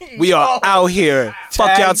We are out here.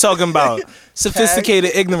 Fuck y'all talking about.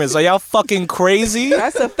 Sophisticated ignorance. Are y'all fucking crazy?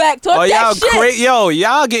 That's a fact. Talk y'all that shit.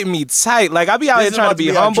 y'all getting me tight. Like, I be out here trying to be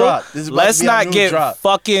humble. Let's not get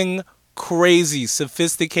fucking crazy.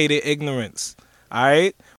 Sophisticated ignorance. All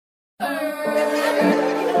right?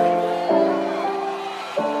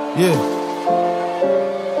 Yeah.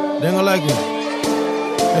 They ain't gonna like it.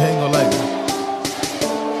 They ain't gonna like it.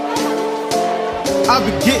 I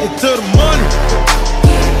be getting to the money.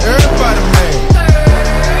 Everybody mad.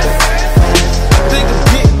 Think I'm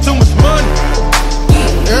getting too much money.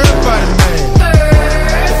 Everybody mad.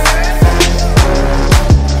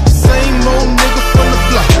 Same old nigga from the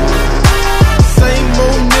block. Same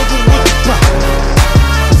old nigga with the pop.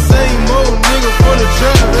 Same old nigga from the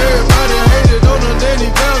trap. Everybody hated on her, then he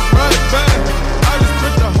bounced right back. I just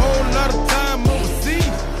spent a whole lot of time overseas.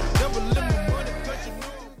 Never let my money touch your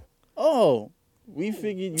nose. Oh. We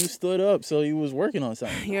figured you stood up, so you was working on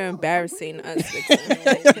something. You're embarrassing us.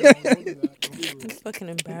 It's fucking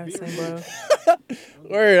embarrassing, bro.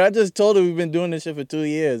 Word, I just told her we've been doing this shit for 2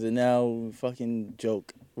 years, and now we fucking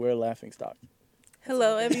joke. We're a laughing stock.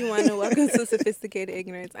 Hello, everyone, and welcome to Sophisticated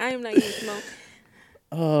Ignorance. I am Naive Smoke.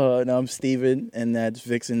 Oh, no, I'm Steven, and that's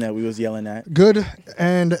Vixen that we was yelling at. Good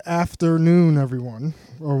and afternoon, everyone,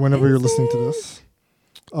 or whenever you're listening to this.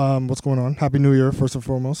 What's going on? Happy New Year, first and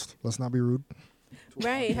foremost. Let's not be rude.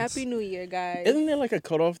 Right, Happy New Year, guys. Isn't there like a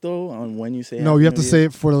cutoff though on when you say? No, you have to say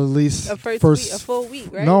it for at least a full week,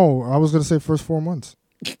 right? No, I was gonna say first 4 months.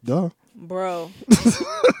 Duh, bro.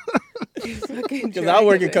 Because I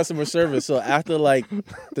work in customer service, so after like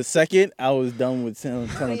the second, I was done with telling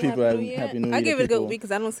people Happy New Year. I give it a good week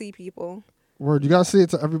because I don't see people. Word, you gotta say it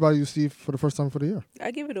to everybody you see for the first time for the year.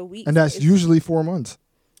 I give it a week, and that's usually 4 months.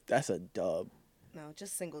 That's a dub. No,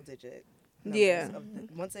 just single digit. Yeah.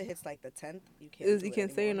 Once it hits like the 10th, you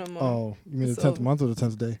can't say it no more. Oh, you mean the 10th month or the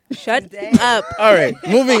 10th day? Shut up. All right,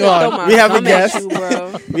 moving on. We have a guest.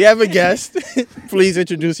 We have a guest. Please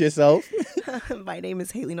introduce yourself. My name is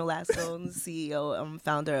Hailey Nolasco. I'm the CEO and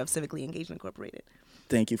founder of Civically Engaged Incorporated.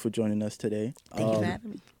 Thank you for joining us today. Thank you for having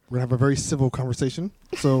me. We're going to have a very civil conversation.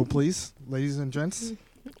 So please, ladies and gents,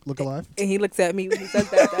 look alive. And he looks at me when he says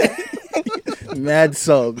that. Mad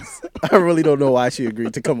subs. I really don't know why she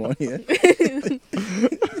agreed to come on here.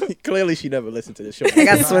 Clearly, she never listened to the show. I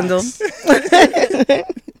got swindled.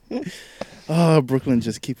 Oh, Brooklyn,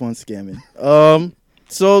 just keep on scamming.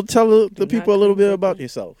 So tell the people a little bit about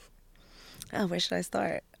yourself. Oh, where should I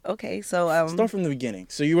start? Okay, so start from the beginning.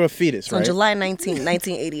 So you were a fetus, so right? On July 19th,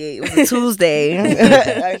 1988, it was a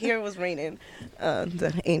Tuesday. Here it was raining.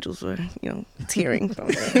 The angels were, tearing from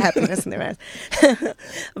the happiness in their eyes.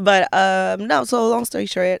 But no, so long story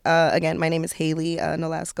short, again, my name is Hailey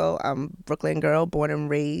Nolasco. I'm a Brooklyn girl, born and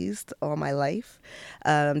raised all my life.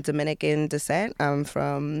 Dominican descent. I'm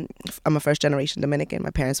a first generation Dominican. My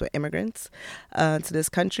parents were immigrants to this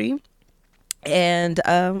country. And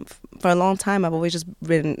for a long time, I've always just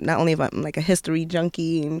been, not only am I like a history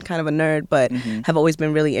junkie and kind of a nerd, but have always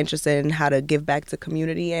been really interested in how to give back to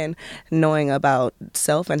community and knowing about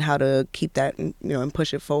self and how to keep that, and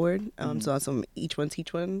push it forward. So some each one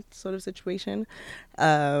teach one sort of situation.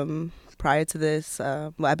 Prior to this,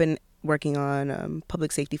 I've been working on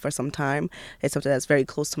public safety for some time. It's something that's very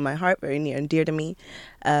close to my heart, very near and dear to me.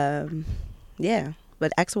 Yeah.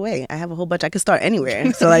 But ask away. I have a whole bunch. I could start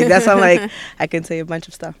anywhere. So that's how I can say a bunch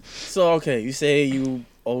of stuff. So okay, you say you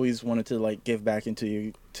always wanted to give back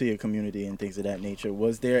into your community and things of that nature.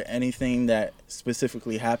 Was there anything that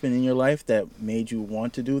specifically happened in your life that made you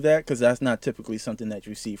want to do that? Because that's not typically something that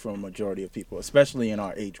you see from a majority of people, especially in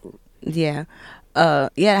our age group. Yeah,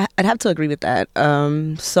 I'd have to agree with that.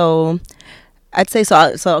 So I'd say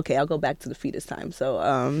so. Okay, I'll go back to the fetus time. So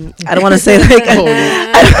I don't want to say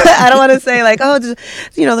I don't want to say the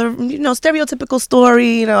stereotypical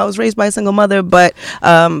story. I was raised by a single mother, but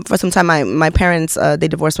for some time my parents they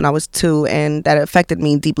divorced when I was 2, and that affected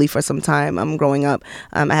me deeply for some time. Growing up,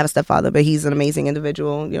 I have a stepfather, but he's an amazing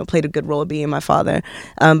individual. Played a good role of being my father.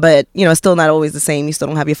 But it's still not always the same. You still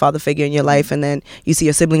don't have your father figure in your life, and then you see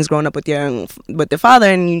your siblings growing up with their father,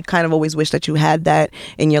 and you kind of always wish that you had that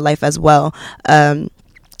in your life as well.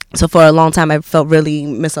 So for a long time, I felt really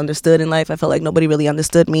misunderstood in life. I felt like nobody really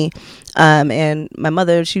understood me. And my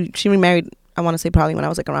mother, she remarried, I want to say probably when I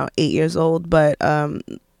was around 8 years old. But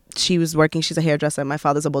she was working, she's a hairdresser. My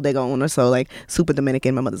father's a bodega owner. So super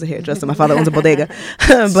Dominican. My mother's a hairdresser. My father owns a bodega.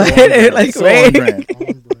 But on brand.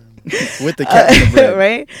 With the cat in the bread.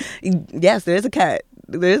 Right? Yes, there is a cat.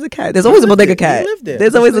 There is a cat. There's always a bodega cat.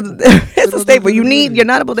 There's always it's a staple. You're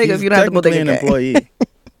not a bodega if you don't have the bodega cat. He's technically an employee.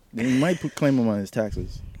 He might claim him on his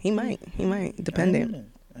taxes. He might,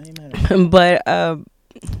 depending. I ain't mad at him. But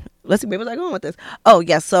let's see, where was I going with this? Oh,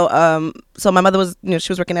 yes. So my mother was,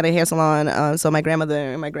 she was working at a hair salon. So my grandmother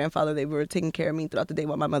and my grandfather, they were taking care of me throughout the day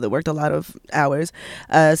while my mother worked a lot of hours.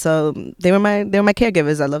 So they were my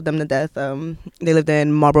caregivers. I loved them to death. They lived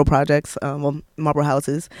in Marlboro projects, Marlboro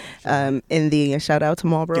houses. In the shout out to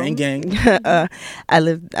Marlboro. Gang. I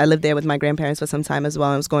lived there with my grandparents for some time as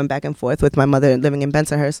well. I was going back and forth with my mother living in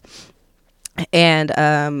Bensonhurst. And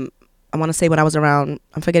I want to say when I was around,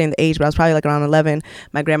 I'm forgetting the age, but I was probably like around 11,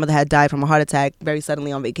 my grandmother had died from a heart attack very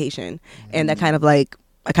suddenly on vacation. And that I kind of like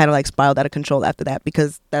spiraled out of control after that,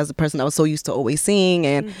 because that was the person I was so used to always seeing.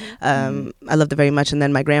 And I loved her very much. And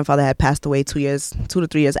then my grandfather had passed away 2 to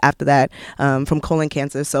 3 years after that from colon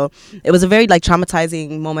cancer. So it was a very like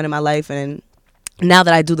traumatizing moment in my life. And now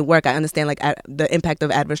that I do the work, I understand like the impact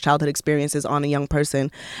of adverse childhood experiences on a young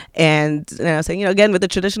person. And I was saying, again, with the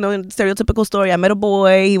traditional and stereotypical story, I met a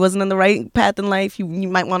boy, he wasn't on the right path in life, you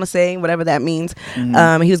might want to say, whatever that means. He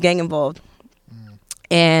was gang involved.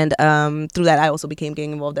 And through that, I also became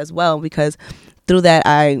gang involved as well, because through that,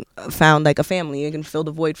 I found like a family. It can fill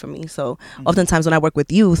the void for me. So oftentimes when I work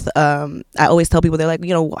with youth, I always tell people, they're like,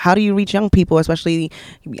 how do you reach young people, especially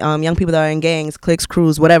young people that are in gangs, cliques,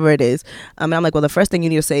 crews, whatever it is. And I'm like, well, the first thing you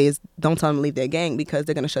need to say is don't tell them to leave their gang, because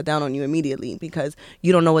they're going to shut down on you immediately, because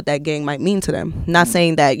you don't know what that gang might mean to them. Not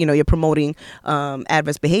saying that, you're promoting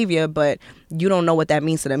adverse behavior, but you don't know what that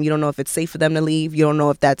means to them. You don't know if it's safe for them to leave. You don't know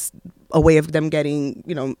if that's a way of them getting,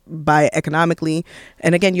 by economically.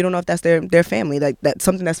 And again, you don't know if that's their family, like that's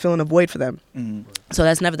something that's filling a void for them. So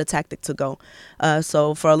that's never the tactic to go.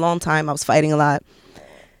 So for a long time, I was fighting a lot.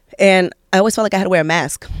 And I always felt like I had to wear a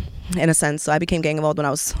mask, in a sense. So I became gang involved when I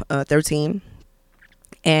was 13.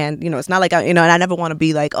 And, it's not like and I never want to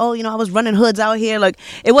be like, oh, I was running hoods out here. Like,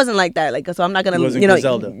 it wasn't like that. Like, so I'm not going to,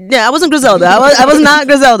 Griselda. Yeah, I wasn't Griselda. I was not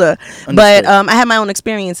Griselda. But I had my own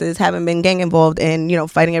experiences, having been gang involved and,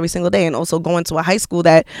 fighting every single day. And also going to a high school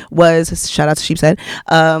that was, shout out to Sheepshead,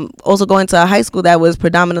 also going to a high school that was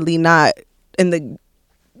predominantly not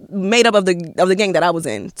made up of the gang that I was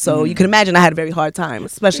in. So you can imagine I had a very hard time,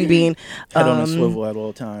 especially being head on a swivel at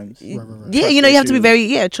all times. Right. Yeah, you have to be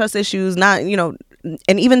very trust issues, not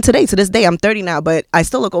and even today, to this day, I'm 30 now, but I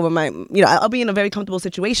still look over my, I'll be in a very comfortable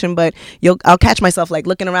situation, but I'll catch myself like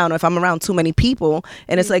looking around, or if I'm around too many people,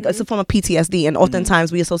 and it's like, it's a form of PTSD. And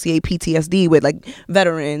oftentimes we associate PTSD with like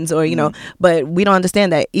veterans or, but we don't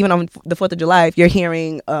understand that even on the 4th of July, if you're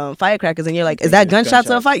hearing firecrackers and you're like, is that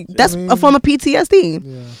gunshots or a fight? That's a form of PTSD.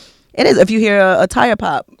 Yeah. It is. If you hear a tire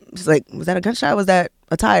pop, it's like, was that a gunshot? Was that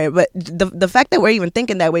a tire? But the fact that we're even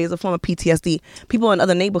thinking that way is a form of PTSD. People in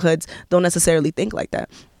other neighborhoods don't necessarily think like that.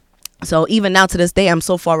 So even now to this day, I'm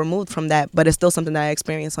so far removed from that, but it's still something that I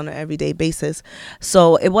experience on an everyday basis.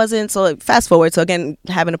 So it wasn't, so fast forward. So again,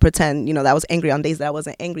 having to pretend, that I was angry on days that I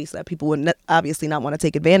wasn't angry, so that people would obviously not want to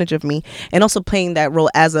take advantage of me, and also playing that role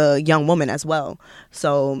as a young woman as well.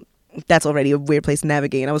 So that's already a weird place to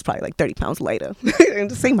navigate. And I was probably like 30 pounds lighter.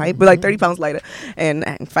 The same height, but like 30 pounds lighter, and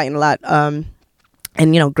fighting a lot.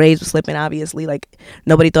 And, grades were slipping, obviously. Like,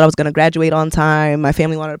 nobody thought I was going to graduate on time. My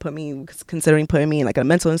family wanted to considering putting me in like a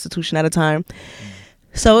mental institution at a time.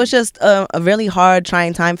 So it's just a really hard,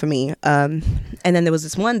 trying time for me. And then there was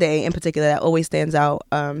this one day in particular that always stands out,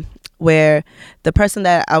 where the person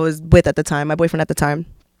that I was with at the time, my boyfriend at the time,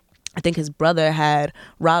 I think his brother had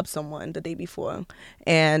robbed someone the day before,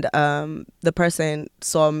 and the person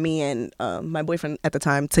saw me and my boyfriend at the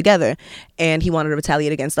time together, and he wanted to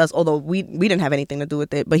retaliate against us, although we didn't have anything to do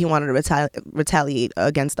with it, but he wanted to retaliate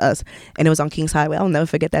against us, and it was on Kings Highway. I'll never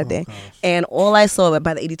forget that day. Gosh. And all I saw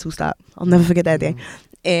by the 82 stop, I'll never forget that day,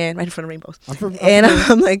 and right in front of Rainbows.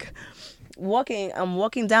 I'm like I'm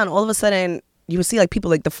walking down, all of a sudden you would see like people,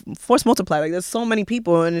 like the force multiply, like there's so many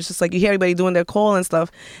people, and it's just like you hear everybody doing their call and stuff,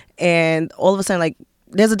 and all of a sudden like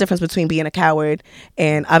there's a difference between being a coward,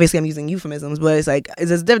 and obviously I'm using euphemisms, but it's like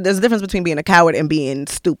there's a difference between being a coward and being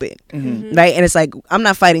stupid, right? And it's like, I'm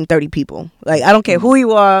not fighting 30 people. Like, I don't care who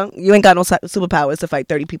you are, you ain't got no superpowers to fight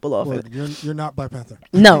 30 people off it. You're not Black Panther.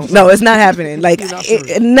 No, it's not happening. Like,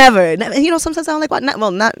 it never. Sometimes I don't like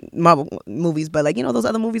not Marvel movies, but like, those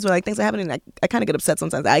other movies where like things are happening, I kind of get upset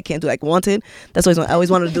sometimes. I can't do like Wanted. That's always, I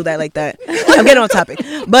always wanted to do that like that. I'm getting on topic,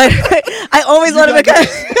 but I always wanted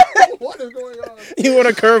to. What is going on? You want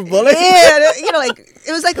a curved bullet? Yeah, like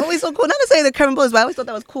it was like always so cool. Not to say the curving bullets, but I always thought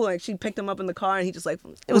that was cool. Like, she picked him up in the car and he just like,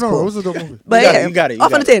 it was cool. It was a dope movie. But you got it.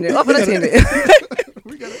 Off on a tangent.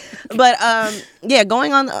 We got it. But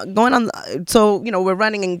going on. So we're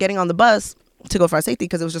running and getting on the bus to go for our safety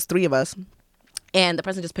because it was just 3 of us. And the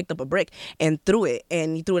person just picked up a brick and threw it,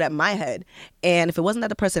 and he threw it at my head. And if it wasn't that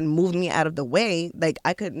the person moved me out of the way, like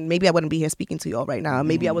maybe I wouldn't be here speaking to you all right now.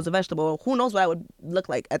 Maybe I was a vegetable. Who knows what I would look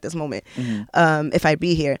like at this moment if I'd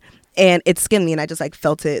be here. And it skinned me, and I just like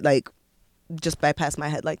felt it like just bypass my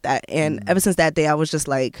head like that. And ever since that day, I was just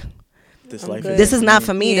like, this is not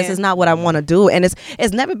for me. This is not what I want to do. And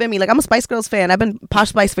it's never been me. Like, I'm a Spice Girls fan. I've been Posh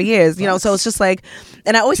Spice for years, you know. So it's just like,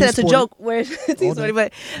 and I always say that's a joke. Where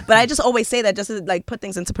but I just always say that just to like put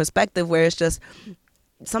things into perspective. Where it's just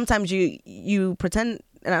sometimes you pretend,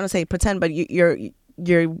 and I don't say pretend, but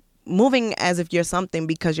you're moving as if you're something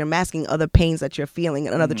because you're masking other pains that you're feeling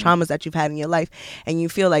and other traumas that you've had in your life, and you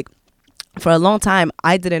feel like. For a long time,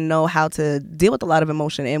 I didn't know how to deal with a lot of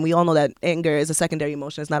emotion. And we all know that anger is a secondary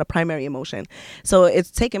emotion. It's not a primary emotion. So it's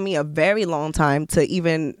taken me a very long time to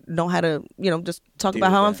even know how to, just talk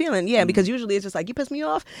about how I'm feeling. Yeah, because usually it's just like, you piss me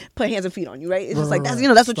off, put hands and feet on you, right? It's just like, that's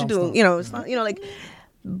what you do. It's not, like,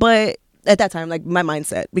 but at that time, like my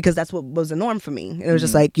mindset, because that's what was the norm for me. It was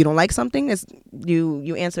just like, you don't like something, it's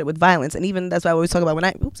you answer it with violence. And even that's why I always talk about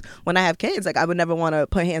when I have kids, like I would never want to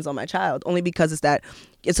put hands on my child, only because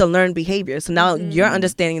it's a learned behavior. So now you're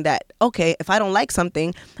understanding that, okay, if I don't like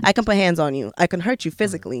something, I can put hands on you, I can hurt you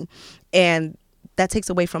physically, and that takes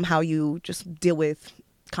away from how you just deal with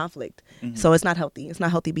conflict. So it's not healthy. It's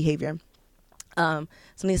not healthy behavior. So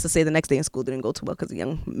needless to say, the next day in school didn't go too well because the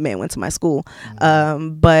young man went to my school.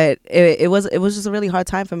 But it was just a really hard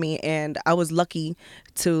time for me, and I was lucky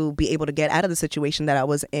to be able to get out of the situation that I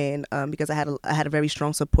was in because I had a very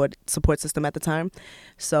strong support system at the time.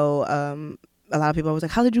 So a lot of people was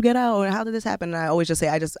like, how did you get out, or how did this happen? And I always just say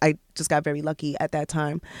I just got very lucky at that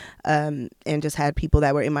time, and just had people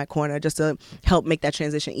that were in my corner just to help make that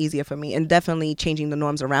transition easier for me, and definitely changing the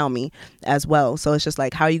norms around me as well. So it's just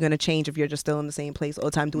like, how are you going to change if you're just still in the same place all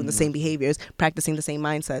the time, doing the same behaviors, practicing the same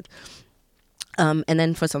mindset? And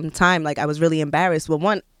then for some time, like I was really embarrassed. Well,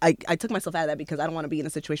 one, I took myself out of that because I don't want to be in a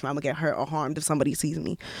situation where I'm gonna get hurt or harmed if somebody sees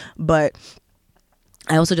me. But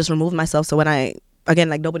I also just removed myself. So when again,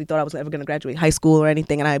 like nobody thought I was ever going to graduate high school or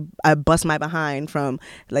anything. And I bust my behind from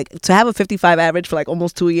like to have a 55 average for like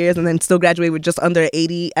almost 2 years and then still graduate with just under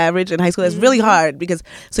 80 average in high school. It's really hard because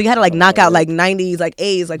so you had to like knock out like 90s, like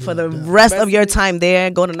A's, like for the rest of your time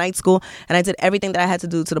there, go to night school. And I did everything that I had to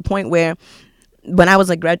do to the point where when I was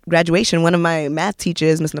like graduation, one of my math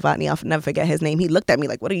teachers, Ms. Novotny, I'll never forget his name. He looked at me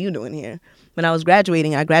like, "What are you doing here?" When I was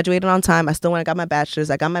graduating, I graduated on time. I still went and got my bachelor's.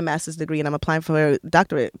 I got my master's degree, and I'm applying for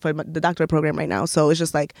the doctorate program right now. So it's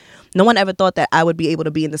just like, no one ever thought that I would be able to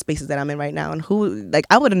be in the spaces that I'm in right now. And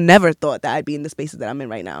I would have never thought that I'd be in the spaces that I'm in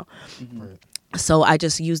right now. Right. So I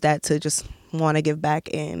just use that to just want to give back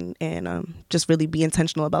and just really be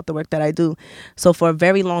intentional about the work that I do. So for a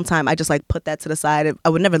very long time, I just like put that to the side. I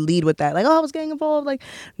would never lead with that. Like, oh, I was getting involved. Like,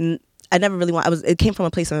 I never really it came from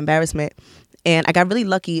a place of embarrassment. And I got really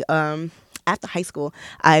lucky. After high school,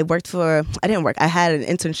 I had an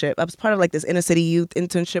internship. I was part of like this inner city youth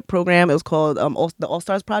internship program. It was called the All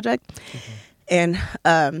Stars Project. And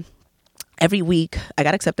every week I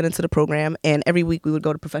got accepted into the program, and every week we would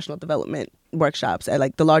go to professional development workshops at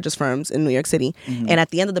like the largest firms in New York City. And at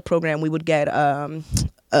the end of the program, we would get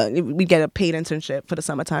we'd get a paid internship for the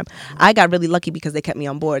summertime. I got really lucky because they kept me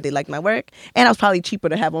on board. They liked my work, and I was probably cheaper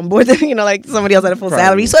to have on board than like somebody else at a full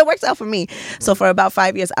salary. So it works out for me. So for about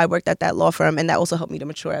 5 years, I worked at that law firm, and that also helped me to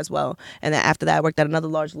mature as well. And then after that, I worked at another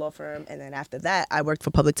large law firm, and then after that, I worked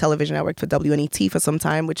for public television. I worked for WNET for some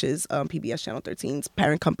time, which is PBS Channel 13's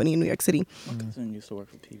parent company in New York City. My cousin used to work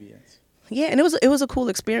for PBS. Yeah, and it was a cool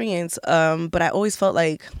experience, but I always felt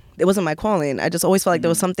like it wasn't my calling. I just always felt like there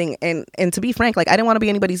was something, and to be frank, like I didn't want to be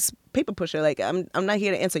anybody's paper pusher. Like I'm not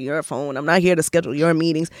here to answer your phone. I'm not here to schedule your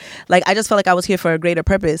meetings. Like I just felt like I was here for a greater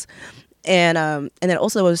purpose. And then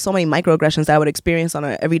also there was so many microaggressions that I would experience on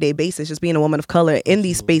an everyday basis, just being a woman of color in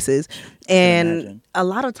these spaces. And a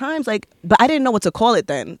lot of times, but I didn't know what to call it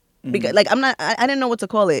then. Because I didn't know what to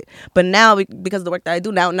call it, but now because of the work that I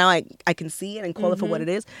do now I can see it and call it for what it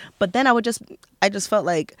is. But then I just felt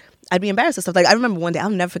like I'd be embarrassed of stuff. Like I remember one day,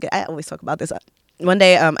 I'll never forget. I always talk about this. One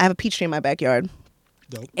day, I have a peach tree in my backyard,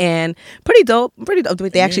 and pretty dope.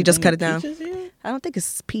 They actually just cut it down. I don't think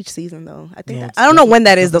it's peach season though. I think I don't know when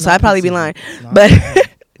that is though, so I'd probably be lying. But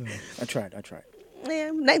I tried.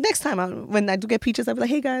 Yeah, next time when I do get peaches, I'll be like,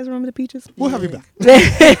 "Hey guys, remember the peaches?" We'll have you back.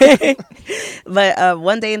 But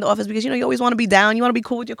one day in the office, because you always want to be down, you want to be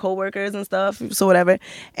cool with your coworkers and stuff, so whatever.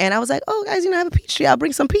 And I was like, "Oh guys, I have a peach tree. I'll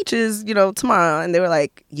bring some peaches, tomorrow." And they were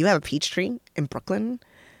like, "You have a peach tree in Brooklyn?"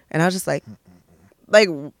 And I was just like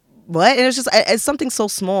what? And it's something so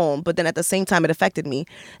small, but then at the same time, it affected me.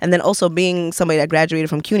 And then also being somebody that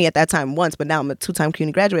graduated from CUNY at that time once, but now I'm a 2-time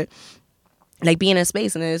CUNY graduate. like being in a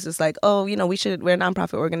space and it's just like, oh, we're a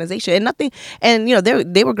nonprofit organization and nothing, and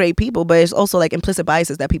they were great people, but it's also like implicit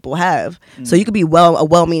biases that people have. So you could be a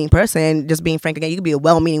well-meaning person, just being frank again, you could be a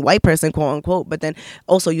well-meaning white person, quote unquote, but then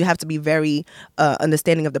also you have to be very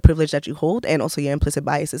understanding of the privilege that you hold and also your implicit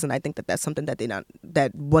biases, and I think that that's something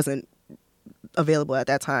that wasn't available at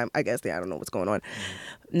that time. I guess I don't know what's going on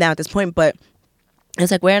now at this point, but it's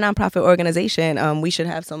like, we're a nonprofit organization. We should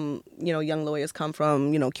have some, young lawyers come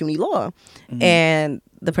from, CUNY Law. And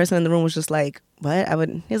the person in the room was just like, what?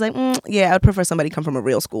 He was like, yeah, I would prefer somebody come from a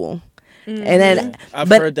real school. And then I've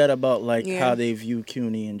heard that about how they view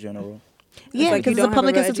CUNY in general. Yeah, because it's a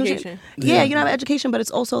public institution. Education. Yeah, you don't have education, but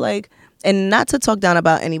it's also like, and not to talk down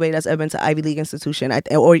about anybody that's ever been to Ivy League institution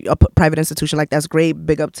or a private institution, like that's great.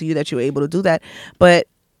 Big up to you that you were able to do that. But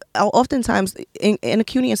oftentimes in a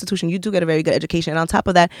CUNY institution, you do get a very good education. And on top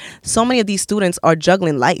of that, so many of these students are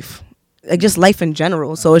juggling life, like just life in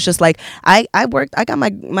general. So it's just like, I got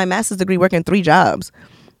my master's degree working 3 jobs.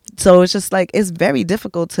 So it's just like, it's very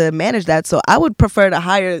difficult to manage that. So I would prefer to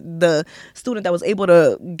hire the student that was able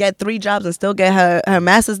to get 3 jobs and still get her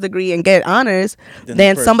master's degree and get honors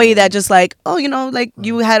than somebody that just like,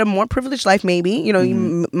 you had a more privileged life maybe.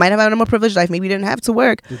 You might have had a more privileged life. Maybe you didn't have to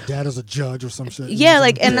work. Your dad is a judge or some shit. Yeah,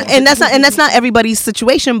 and that's not everybody's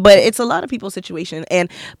situation, but it's a lot of people's situation.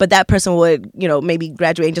 But that person would, maybe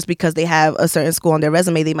graduate, and just because they have a certain school on their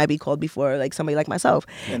resume, they might be called before like somebody like myself.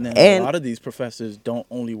 And then a lot of these professors don't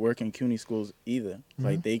only work in CUNY schools either.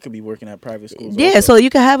 Like they could be working at private schools. Yeah, also. so you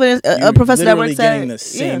could have a professor that works getting the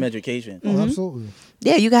same education. Oh, absolutely.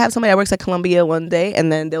 Yeah, you could have somebody that works at Columbia one day,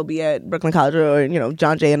 and then they'll be at Brooklyn College or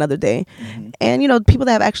John Jay another day, and people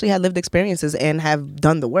that have actually had lived experiences and have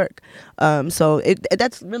done the work. So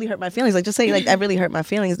that's really hurt my feelings. Like, just saying, like, that really hurt my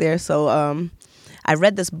feelings there. So I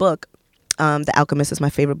read this book. The Alchemist is my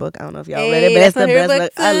favorite book. I don't know if y'all read it, but it's the best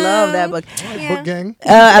book. I love that book. Book gang.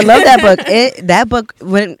 I love that book. That book,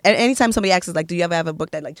 anytime somebody asks us, like, do you ever have a book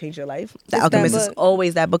that like changed your life? The Alchemist is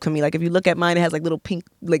always that book for me. Like, if you look at mine, it has like little pink,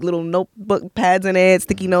 like little notebook pads in it,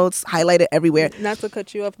 sticky notes, highlighted everywhere. Not to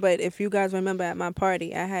cut you off, but if you guys remember at my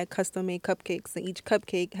party, I had custom made cupcakes, and each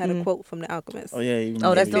cupcake had a quote from The Alchemist. Oh yeah.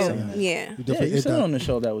 That's dope. Yeah. You said on the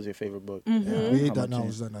show that was your favorite book. Yeah, we ate that now. It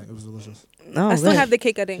was that night. It was delicious. I still have the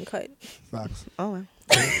cake I didn't cut. Facts. Oh, wow.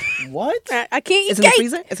 What? I can't eat It's cake. in the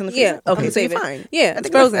freezer? It's in the freezer? Yeah. Okay, I'm so you're saving. fine. Yeah, I think it's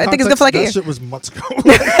frozen. I think it's good for like a that year. shit was months ago.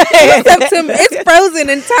 It's frozen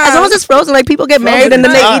in time. As long as it's frozen, like people get married and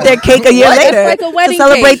then they eat their cake a year later It's like a wedding to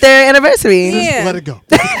celebrate cake. their anniversary. Yeah. Let it go.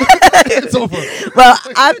 It's over. Well,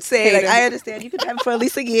 I'm saying, like, Hater. I understand you could have it for at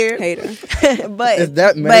least a year. Hater. But Is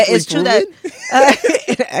that but it's medically true that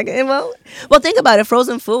well, think about it.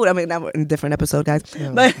 Frozen food. I mean, now we're in a different episode, guys.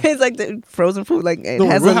 Yeah. But it's like the frozen food, like it Don't worry,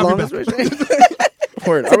 has we'll the have you longest back. version.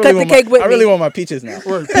 Word. cut the cake with I really me. want my peaches now.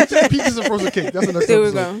 Word. Peaches and frozen cake. That's the next There we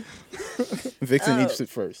episode. go. Vixen eats it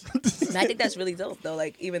first. And I think that's really dope, though.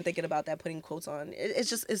 Like, even thinking about that, putting quotes on,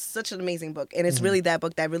 it's such an amazing book, and it's really that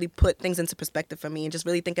book that really put things into perspective for me, and just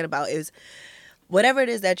really thinking about is whatever it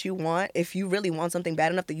is that you want. If you really want something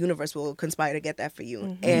bad enough, the universe will conspire to get that for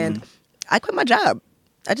you. And I quit my job.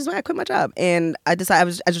 I quit my job, and I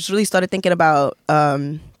just really started thinking about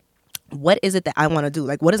what is it that I want to do?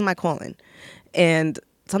 Like, what is my calling? And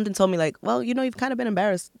something told me, like, well, you've kind of been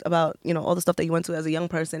embarrassed about, all the stuff that you went to as a young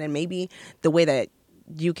person, and maybe the way that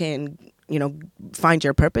you can, find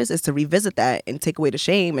your purpose is to revisit that and take away the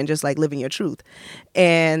shame and just like living your truth.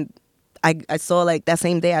 And I saw, like, that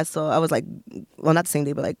same day I was like, well, not the same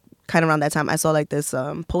day, but like kind of around that time, I saw like this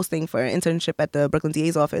posting for an internship at the Brooklyn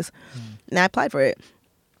DA's office, and I applied for it.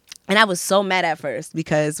 And I was so mad at first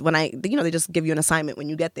because when they just give you an assignment when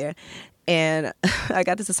you get there. And I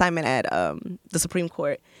got this assignment at the Supreme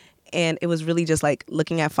Court. And it was really just like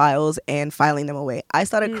looking at files and filing them away. I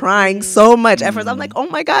started crying so much. At first, I'm like, oh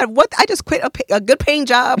my God, what? I just quit a good paying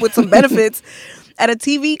job with some benefits at a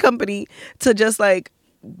TV company to just like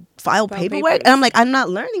file paperwork. papers. And I'm like, I'm not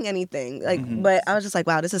learning anything. Like, but I was just like,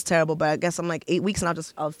 wow, this is terrible. But I guess I'm like 8 weeks and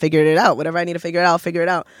I'll figure it out. Whatever I need to figure it out, I'll figure it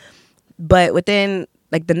out. But within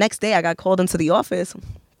like the next day, I got called into the office.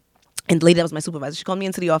 And the lady that was my supervisor, she called me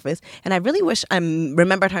into the office. And I really wish I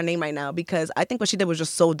remembered her name right now, because I think what she did was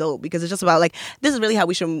just so dope. Because it's just about, like, this is really how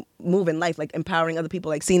we should move in life, like empowering other people,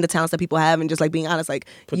 like seeing the talents that people have and just like being honest, like,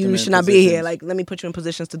 you should not be here. Like, let me put you in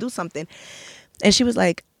positions to do something. And she was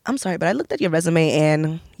like, I'm sorry, but I looked at your resume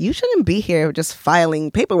and you shouldn't be here just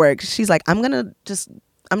filing paperwork. She's like, I'm just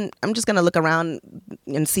gonna look around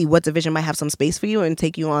and see what division might have some space for you and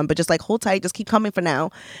take you on. But just like hold tight, just keep coming for now.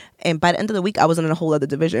 And by the end of the week, I was in a whole other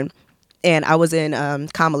division. And I was in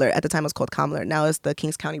Commoner. At the time, it was called Commoner. Now it's the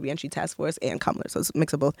Kings County Reentry Task Force and Commoner. So it's a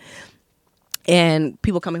mix of both. And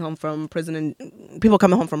people coming home from prison,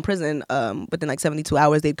 within like 72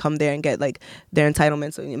 hours, they'd come there and get like their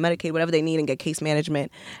entitlements, so Medicaid, whatever they need, and get case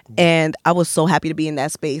management. And I was so happy to be in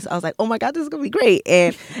that space. I was like, oh my God, this is gonna be great.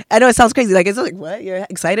 And I know it sounds crazy, like it's like, what, you're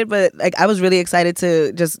excited? But like I was really excited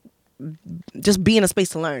to just be in a space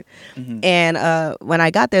to learn. And when I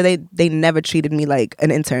got there, they never treated me like an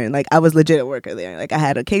intern. Like I was legit a worker there. Like I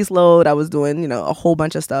had a caseload, I was doing, a whole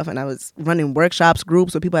bunch of stuff, and I was running workshops,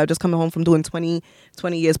 groups with people that were just coming home from doing 20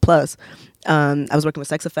 years plus. I was working with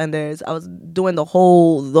sex offenders. I was doing the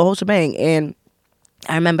whole shebang. And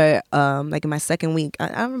I remember like in my second week,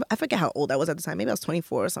 I forget how old I was at the time. Maybe I was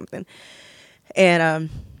 24 or something. And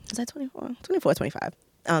was I 24? 24, 25.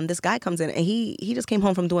 This guy comes in, and he just came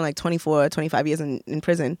home from doing like 24, 25 years in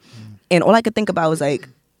prison. And all I could think about was like,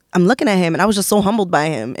 I'm looking at him, and I was just so humbled by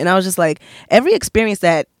him. And I was just like, every experience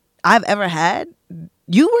that I've ever had,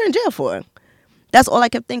 you were in jail for. That's all I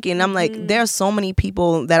kept thinking. And I'm like, there are so many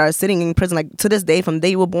people that are sitting in prison, like to this day, from the day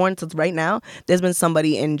you were born to right now, there's been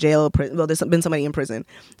somebody in jail. Well, there's been somebody in prison.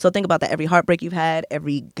 So think about that. Every heartbreak you've had,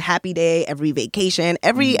 every happy day, every vacation,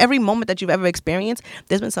 every moment that you've ever experienced,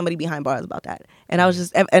 there's been somebody behind bars about that. And I was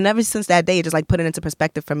just, and ever since that day, it just like put it into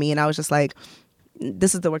perspective for me. And I was just like,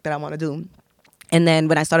 this is the work that I want to do. And then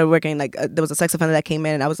when I started working, like there was a sex offender that came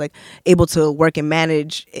in, and I was like able to work and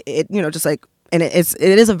manage it, just like. And it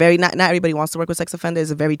is a very, not everybody wants to work with sex offenders.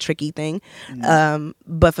 It's a very tricky thing.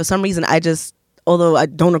 But for some reason, although I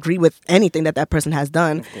don't agree with anything that person has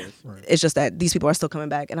done, it's just that these people are still coming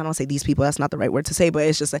back. And I don't say these people, that's not the right word to say, but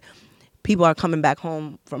it's just like people are coming back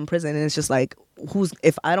home from prison. And it's just like,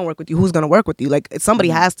 if I don't work with you, who's going to work with you? Like somebody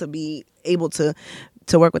has to be able to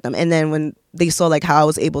work with them. And then when they saw like how I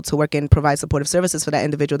was able to work and provide supportive services for that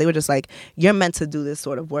individual, they were just like, you're meant to do this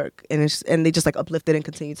sort of work. And they just like uplifted and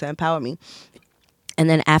continued to empower me. And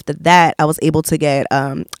then after that, I was able to get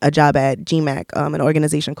a job at GMAC, an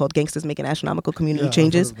organization called Gangsters Making Astronomical Community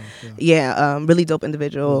Changes. Really dope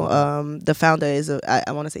individual. The founder is,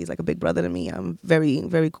 I want to say he's like a big brother to me. Very,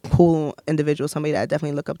 very cool individual, somebody that I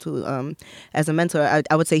definitely look up to as a mentor.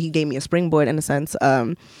 I would say he gave me a springboard in a sense.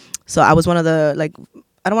 So I was one of the, like,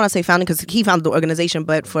 I don't want to say founding because he founded the organization,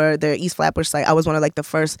 but for the East Flatbush site, I was one of like the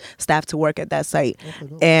first staff to work at that site.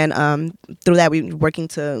 And through that, we were working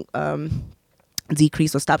to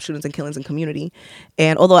decrease or stop shootings and killings in community.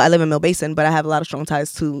 And although I live in Mill Basin, but I have a lot of strong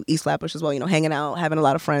ties to East Flatbush as well, hanging out, having a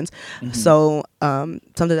lot of friends. So something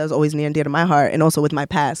that was always near and dear to my heart, and also with my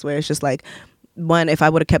past, where it's just like, one, if I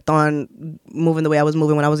would have kept on moving the way I was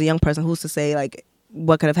moving when I was a young person, who's to say like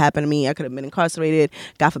what could have happened to me? I could have been incarcerated,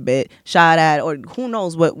 God forbid, shot at, or who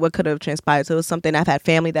knows what could have transpired. So it was something. I've had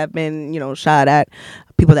family that have been, shot at,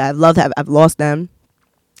 people that I've loved, I've lost them.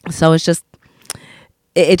 So it's just,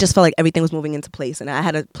 it just felt like everything was moving into place, and I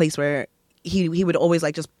had a place where he would always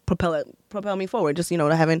like just propel me forward, just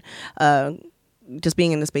having just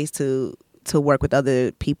being in the space to work with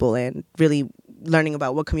other people and really learning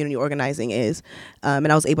about what community organizing is.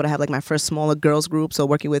 And I was able to have like my first smaller girls group, so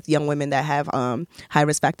working with young women that have high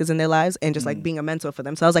risk factors in their lives, and just like being a mentor for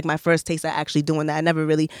them. So that was like my first taste at actually doing that. I never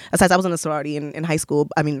really, besides I was in a sorority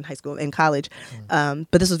in college, but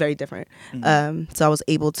this was very different. So I was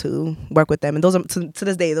able to work with them, and those are to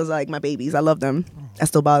this day, those are like my babies. I love them. I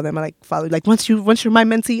still bother them. I like follow, like once you're my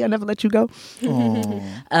mentee, I never let you go.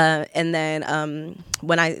 And then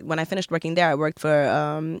when I finished working there, I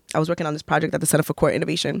was working on this project at the Center for Court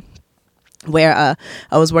Innovation, where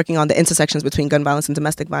I was working on the intersections between gun violence and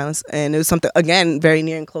domestic violence. And it was something, again, very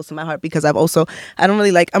near and close to my heart, because I'm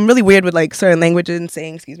really weird with like certain languages and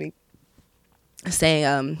saying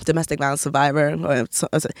domestic violence survivor,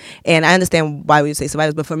 and I understand why we would say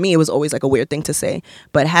survivors, but for me it was always like a weird thing to say.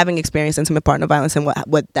 But having experienced intimate partner violence and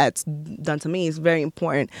what that's done to me is very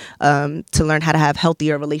important to learn how to have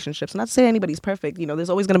healthier relationships. Not to say anybody's perfect, there's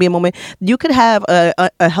always going to be a moment you could have a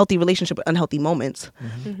healthy relationship with unhealthy moments,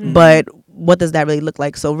 but what does that really look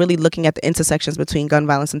like? So really looking at the intersections between gun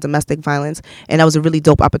violence and domestic violence, and that was a really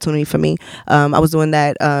dope opportunity for me. I was doing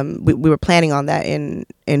that, we were planning on that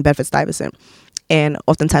in Bedford-Stuyvesant. And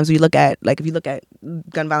oftentimes if you look at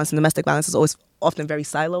gun violence and domestic violence, it's always often very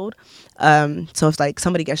siloed. So if like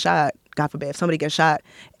somebody gets shot, God forbid, if somebody gets shot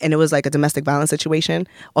and it was like a domestic violence situation,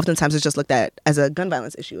 oftentimes it's just looked at as a gun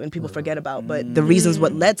violence issue and people forget about. But the reasons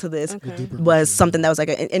what led to this was something that was like,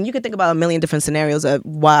 and you can think about a million different scenarios of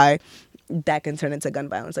why that can turn into gun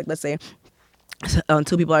violence. Like let's say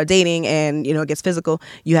two people are dating and, it gets physical.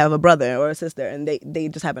 You have a brother or a sister and they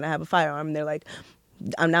just happen to have a firearm, and they're like,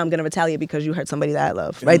 I'm going to retaliate because you hurt somebody that I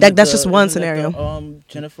love. Right? That's just one scenario. The,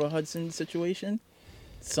 Jennifer Hudson situation,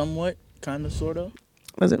 somewhat, kind of, sort of.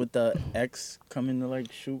 Was it? With the ex coming to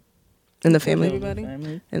like shoot in the family? Everybody?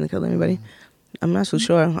 And to kill everybody. I'm not so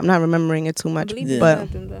sure. I'm not remembering it too I much, believe this but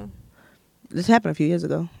happened, though. this happened a few years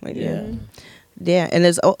ago. Like, Yeah. Yeah, and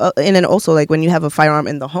and then also like when you have a firearm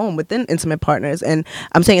in the home within intimate partners, and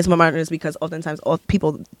I'm saying intimate partners because oftentimes all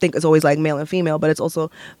people think it's always like male and female, but it's also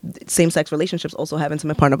same-sex relationships also have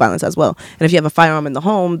intimate partner violence as well. And if you have a firearm in the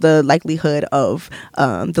home, the likelihood of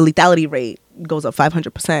the lethality rate goes up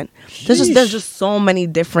 500%. There's just so many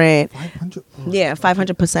different 500.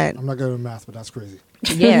 500%. I'm not good at math, but that's crazy.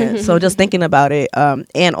 Yeah, so just thinking about it,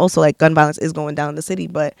 and also like gun violence is going down in the city,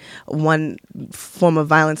 but one form of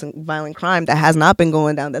violence and violent crime that has not been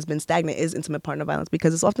going down, that's been stagnant, is intimate partner violence,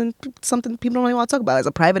 because it's often something people don't really want to talk about. It's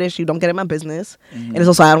a private issue. Don't get in my business. And it's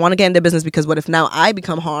also, I don't want to get in their business because what if now I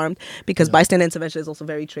become harmed? Because bystander intervention is also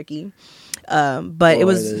very tricky. But it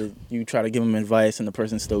was, you try to give them advice and the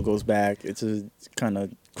person still goes back. It's a kind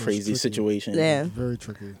of crazy situation. Yeah, Very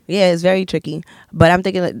tricky. yeah, it's very tricky. But I'm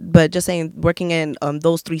thinking, but just saying, working in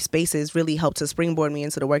those three spaces really helped to springboard me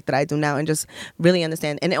into the work that I do now, and just really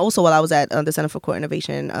understand. And also, while I was at the Center for Court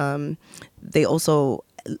Innovation, they also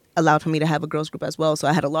allowed for me to have a girls group as well. So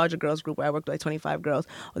I had a larger girls group where I worked with like 25 girls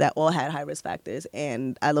that all had high risk factors,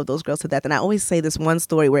 and I love those girls to death. And I always say this one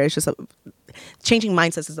story where it's just changing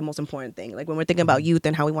mindsets is the most important thing. Like when we're thinking about youth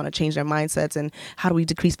and how we want to change their mindsets and how do we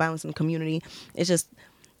decrease violence in the community, it's just,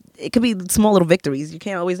 it could be small little victories. You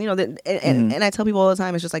can't always, and I tell people all the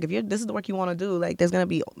time, it's just like, if this is the work you want to do, like there's going to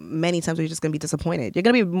be many times where you're just going to be disappointed. You're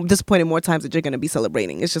going to be disappointed more times that you're going to be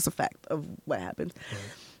celebrating. It's just a fact of what happens. Right.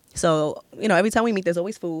 So, every time we meet, there's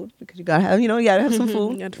always food, because you gotta have, you gotta have some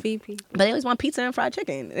food. You gotta feed people. But they always want pizza and fried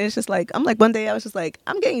chicken. And it's just like, I'm like, one day I was just like,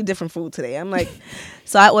 I'm getting different food today. I'm like,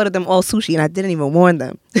 so I ordered them all sushi, and I didn't even warn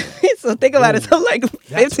them. So think about it. So I'm like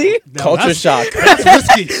 50. Culture shock. That's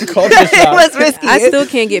risky. Culture shock. It was risky. I still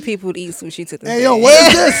can't get people to eat sushi to this Hey, day. yo, what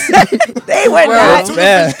is this? They were not.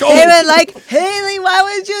 Man. They were like, Hailey, why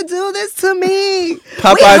would you do this to me?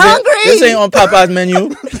 Popeyes, we hungry. this ain't on Popeye's menu.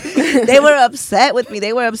 They were upset with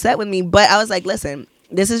me. But I was like, listen,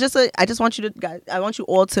 this is just I just want you to, guys, I want you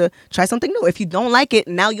all to try something new. If you don't like it,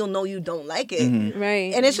 now you'll know you don't like it.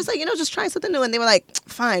 Right. And it's just like, just try something new. And they were like,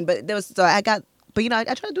 fine. But I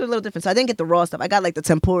tried to do it a little different. So I didn't get the raw stuff. I got like the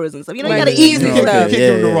tempuras and stuff. You gotta ease these stuff. That's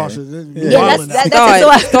it.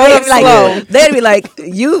 So they'd be like,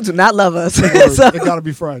 you do not love us. So it gotta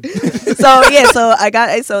be fried.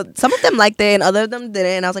 So some of them liked it and other of them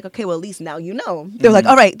didn't. And I was like, okay, well, at least now you know. They were like,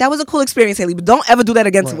 all right, that was a cool experience, Hailey, but don't ever do that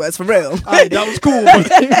again to us, for real. All right, that was cool,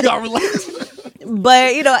 but you gotta relax.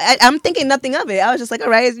 But I'm thinking nothing of it. I was just like, all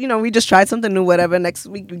right, we just tried something new, whatever. Next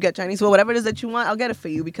week we get Chinese food, whatever it is that you want, I'll get it for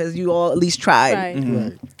you, because you all at least tried. Right.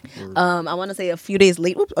 Right. I want to say a few days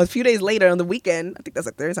later on the weekend, I think that's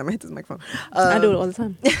the third time I hit this microphone. I do it all the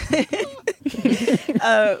time.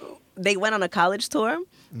 They went on a college tour.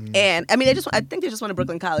 And I think they just went to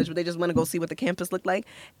Brooklyn College, but they just want to go see what the campus looked like.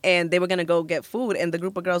 And they were going to go get food. And the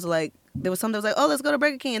group of girls were like, there was some that was like, oh, let's go to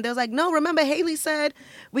Burger King. And they was like, no, remember Hailey said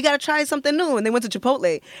we got to try something new. And they went to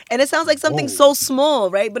Chipotle. And it sounds like something so small,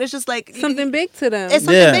 right? But it's just like something big to them. It's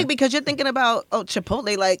something big, because you're thinking about,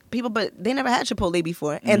 Chipotle, like people, but they never had Chipotle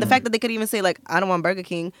before. And the fact that they could even say like, I don't want Burger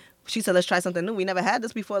King. She said, let's try something new. We never had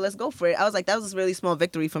this before. Let's go for it. I was like, that was a really small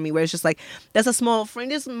victory for me, where it's just like, that's a small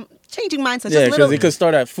friend, just changing mindset. Yeah, because it could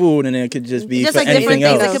start at food and then it could just be just for like anything different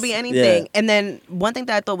things. else. It could be anything. Yeah. And then one thing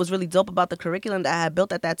that I thought was really dope about the curriculum that I had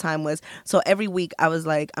built at that time was, so every week I was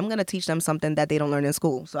like, I'm going to teach them something that they don't learn in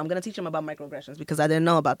school. So I'm going to teach them about microaggressions, because I didn't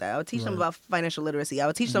know about that. I would teach them about financial literacy. I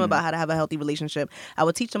would teach them about how to have a healthy relationship. I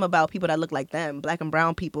would teach them about people that look like them, black and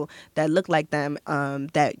brown people that look like them,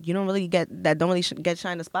 that you don't really get, that don't really get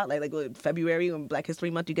shine the spotlight. Like February and Black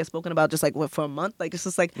History Month, you get spoken about just like for a month. Like it's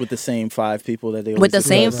just like with the same 5 people that they with the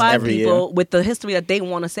same 5 every people year. with the history that they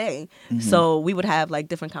want to say. So we would have like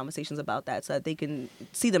different conversations about that, so that they can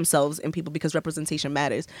see themselves in people, because representation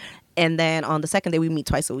matters. And then on the second day, we meet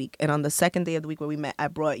twice a week. And on the second day of the week where we met, I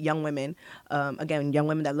brought young women, young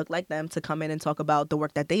women that look like them, to come in and talk about the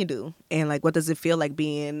work that they do, and like what does it feel like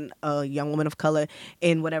being a young woman of color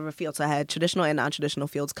in whatever field. So I had traditional and non-traditional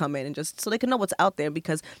fields come in, and just so they can know what's out there,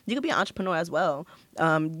 because you could be an entrepreneur as well.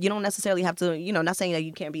 You don't necessarily have to, not saying that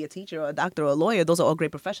you can't be a teacher or a doctor or a lawyer. Those are all great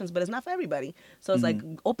professions, but it's not for everybody. So it's like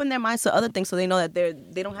open their minds to other things, so they know that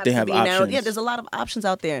they don't have to be narrow. Yeah, there's a lot of options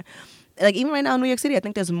out there. Like even right now in New York City, I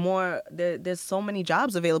think there's more. There's so many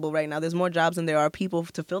jobs available right now. There's more jobs than there are people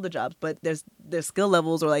to fill the jobs. But there's skill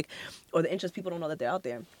levels or the interest, people don't know that they're out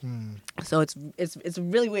there. So it's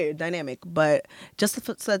really weird dynamic. But just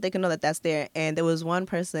so that they can know that that's there. And there was one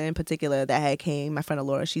person in particular that had came. My friend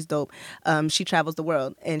Alora, she's dope. She travels the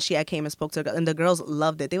world, and she had came and spoke to her, and the girls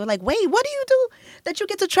loved it. They were like, "Wait, what do you do?" that you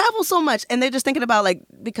get to travel so much. And they're just thinking about like,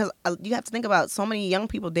 because you have to think about so many young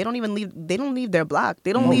people, they don't leave their block.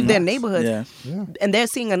 They don't leave their neighborhoods. Yeah. And they're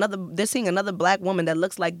seeing another black woman that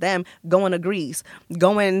looks like them going to Greece,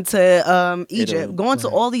 going to Egypt, Italy. going to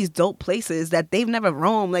all these dope places that they've never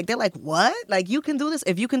roamed. Like, they're like, what? Like, you can do this?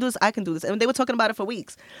 If you can do this, I can do this. And they were talking about it for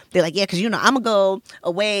weeks. They're like, yeah, because, I'm going to go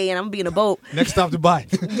away and I'm going to be in a boat. Next stop, Dubai.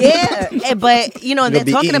 Yeah, but, they're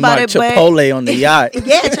talking about it. Chipotle on the yacht.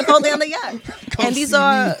 Yeah, Chipotle on the yacht. And these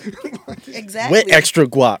are... Exactly. With extra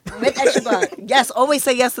guac. With extra guac. Yes, always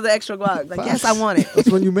say yes to the extra guac. Like, yes, I want it. That's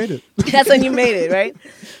when you made it. That's when you made it, right?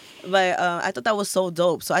 But I thought that was so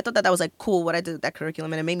dope. So I thought that was like cool what I did with that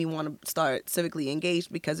curriculum, and it made me want to start civically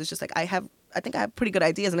engaged, because it's just like I think I have pretty good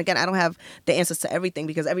ideas, and again, I don't have the answers to everything,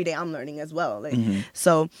 because every day I'm learning as well. Like,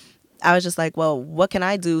 so I was just like, well, what can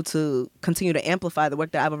I do to continue to amplify the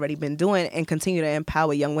work that I've already been doing and continue to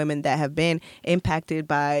empower young women that have been impacted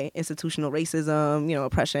by institutional racism,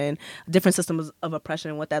 oppression, different systems of oppression,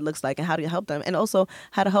 and what that looks like, and how do you help them, and also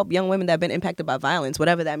how to help young women that have been impacted by violence,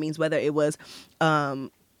 whatever that means, whether it was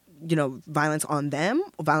violence on them,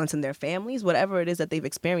 violence in their families, whatever it is that they've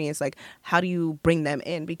experienced. Like, how do you bring them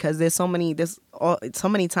in? Because there's so many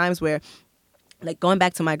times where, like, going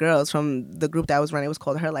back to my girls from the group that I was running, it was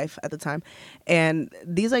called Her Life at the time. And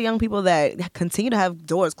these are young people that continue to have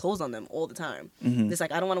doors closed on them all the time. It's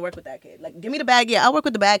like, I don't want to work with that kid. Like, give me the bad, yeah, I'll work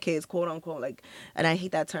with the bad kids, quote unquote. Like, and I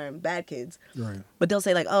hate that term, bad kids. Right. But they'll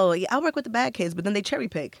say like, oh, yeah, I'll work with the bad kids. But then they cherry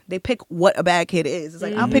pick. They pick what a bad kid is. It's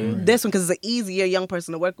like, I'll pick this one because it's an easier young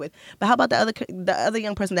person to work with. But how about the other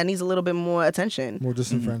young person that needs a little bit more attention? More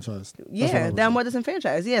disenfranchised. Yeah, they're more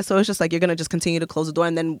disenfranchised. Yeah, so it's just like, you're gonna just continue to close the door,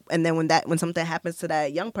 and then when something happens to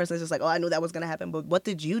that young person, it's just like, oh, I knew that was gonna happen. But what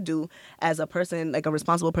did you do as a person, like a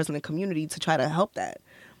responsible person in the community, to try to help that?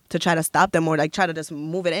 To try to stop them, or like try to just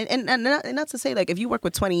move it. And not to say, like, if you work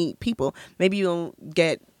with 20 people, maybe you'll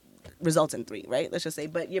get results in 3, right? Let's just say.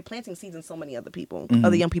 But you're planting seeds in so many other people,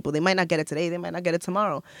 other young people. They might not get it today. They might not get it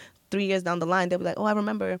tomorrow. 3 years down the line, they'll be like, oh, I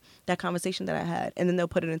remember that conversation that I had. And then they'll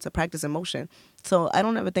put it into practice and motion. So I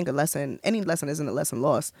don't ever think any lesson isn't a lesson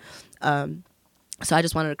lost. So I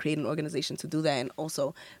just wanted to create an organization to do that, and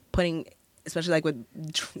also putting, especially like with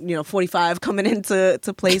 45 coming into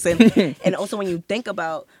place, and also when you think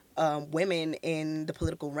about women in the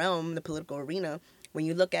political realm, the political arena, when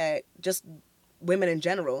you look at just women in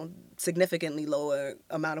general, significantly lower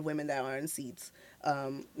amount of women that are in seats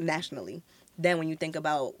nationally. Then when you think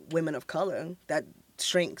about women of color, that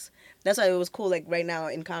shrinks. That's why it was cool, like right now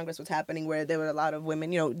in Congress, what's happening, where there were a lot of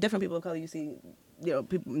women, different people of color. You see,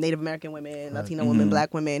 people, Native American women, Latino women,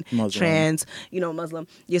 Black women, Muslim. Trans, Muslim.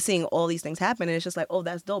 You're seeing all these things happen, and it's just like, oh,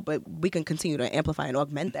 that's dope, but we can continue to amplify and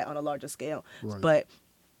augment that on a larger scale. Right. But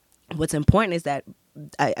what's important is that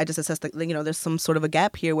I just assessed that, there's some sort of a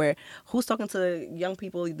gap here where who's talking to young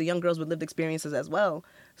people, the young girls with lived experiences as well.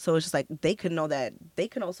 So it's just like, they could know that they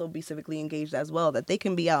can also be civically engaged as well, that they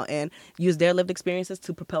can be out and use their lived experiences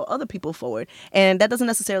to propel other people forward. And that doesn't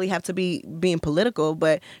necessarily have to be being political,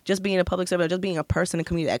 but just being a public servant, just being a person in a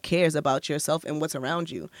community that cares about yourself and what's around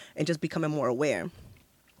you, and just becoming more aware.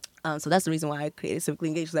 So that's the reason why I created Civically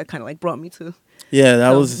Engaged. That kind of like brought me to. Yeah,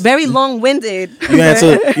 that was very long-winded. You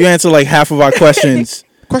answer like half of our questions.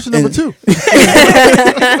 Question number 2. You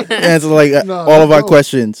answer like all of our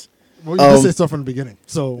questions. Well, you just said stuff from the beginning.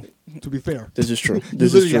 So to be fair, this is true.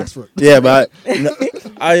 This is true. Yeah, but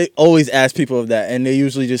I always ask people of that, and they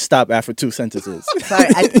usually just stop after 2 sentences. Sorry,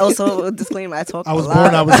 I also disclaimer. I talk. I was a lot.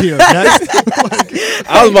 born. I was here.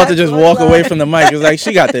 I was about to just walk away from the mic. It was like,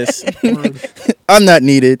 she got this. I'm not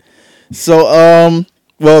needed. So,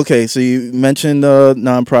 okay. So you mentioned the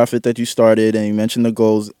nonprofit that you started, and you mentioned the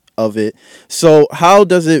goals of it. So how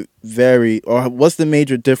does it vary, or what's the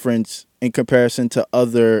major difference in comparison to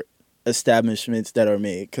other establishments that are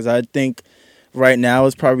made? Because I think right now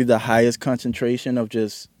is probably the highest concentration of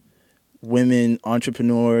just women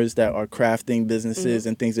entrepreneurs that are crafting businesses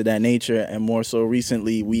and things of that nature. And more so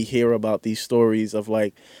recently, we hear about these stories of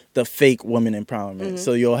like the fake women empowerment.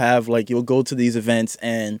 So you'll go to these events,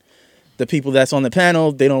 and the people that's on the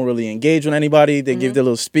panel, they don't really engage with anybody. They give their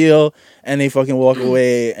little spiel and they fucking walk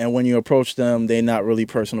away. And when you approach them, they're not really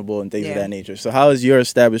personable and things of that nature. So how is your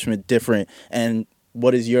establishment different, and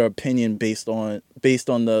what is your opinion based on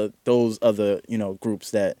those other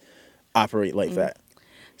groups that operate like that?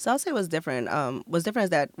 So I'll say what's different. What's different is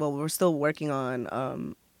that, well, we're still working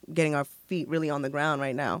on getting our feet really on the ground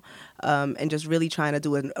right now, and just really trying to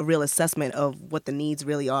do a real assessment of what the needs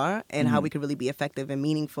really are and how we could really be effective and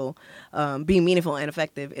meaningful, being meaningful and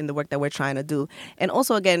effective in the work that we're trying to do. And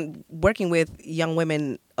also, again, working with young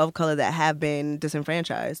women of color that have been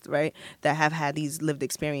disenfranchised, right? That have had these lived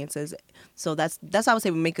experiences. So that's I would say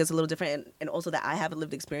would make us a little different, and also that I have a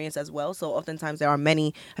lived experience as well. So oftentimes there are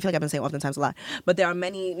many, I feel like I've been saying oftentimes a lot, but there are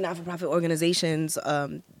many not-for-profit organizations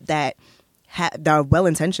that are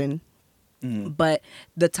well-intentioned, but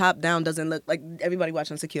the top down doesn't look like everybody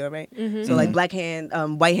watching Secure, right? So like white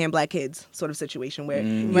hand, black kids sort of situation where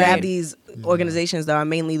you have these organizations that are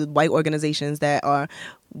mainly white organizations that are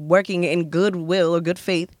working in goodwill or good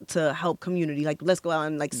faith to help community. Like, let's go out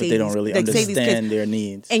and like But save they these, don't really like, save these kids. understand their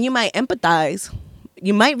needs. And you might empathize.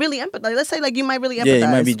 You might really empathize. Let's say like you might really empathize. Yeah, you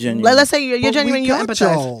might be genuine. Let's say you're genuine. You empathize.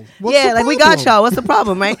 Y'all. We got y'all. What's the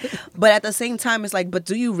problem, right? But at the same time, it's like, but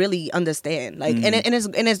do you really understand? Like,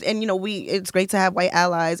 and you know, it's great to have white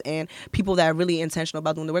allies and people that are really intentional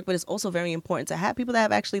about doing the work. But it's also very important to have people that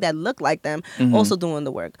have actually that look like them also doing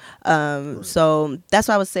the work. So that's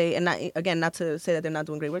what I would say. And not to say that they're not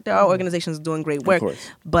doing great work. There are organizations doing great work,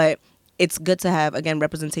 but it's good to have, again,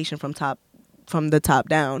 representation from the top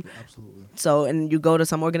down. Absolutely. So, and you go to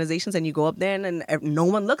some organizations and you go up there and no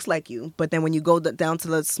one looks like you. But then when you go down to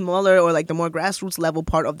the smaller or like the more grassroots level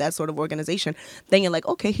part of that sort of organization, then you're like,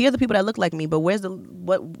 okay, here are the people that look like me. But where's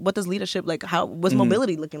what does leadership, like, what's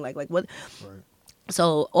mobility looking like? Like what? Right.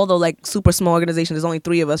 So although like super small organization, there's only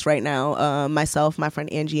 3 of us right now, myself, my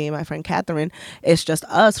friend Angie, and my friend Catherine. It's just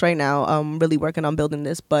us right now, really working on building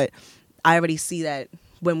this. But I already see that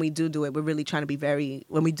when we do it, we're really trying to be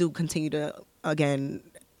when we do continue to, again,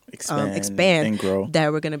 expand and grow,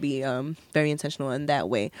 that we're going to be very intentional in that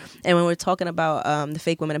way. And when we're talking about the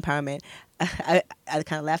fake women empowerment, I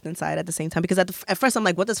kind of laughed inside at the same time, because at first I'm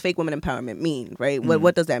like, what does fake women empowerment mean, right?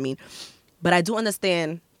 What does that mean? But I do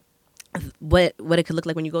understand what it could look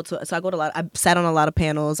like when you go to. So I sat on a lot of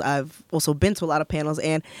panels. I've also been to a lot of panels,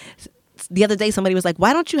 and the other day somebody was like,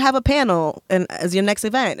 why don't you have a panel as your next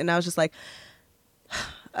event? And I was just like,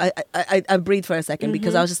 I breathed for a second,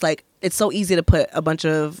 because I was just like, it's so easy to put a bunch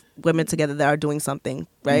of women together that are doing something,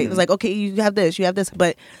 right? It's like, okay, you have this,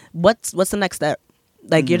 but what's the next step?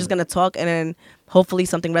 Like, you're just gonna talk, and then hopefully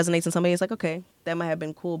something resonates, and somebody's like, okay, that might have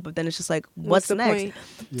been cool, but then it's just like, what's next?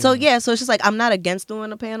 So it's just like, I'm not against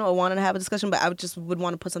doing a panel or wanting to have a discussion, but I would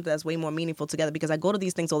want to put something that's way more meaningful together, because I go to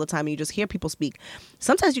these things all the time and you just hear people speak.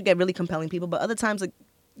 Sometimes you get really compelling people, but other times, like,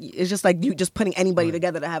 it's just like you just putting anybody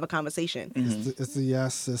together to have a conversation. It's the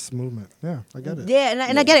yes sis movement. Yeah, I get it. Yeah,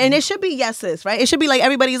 and I get it. And it should be yes sis, right? It should be like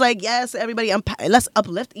everybody's like, yes, everybody, let's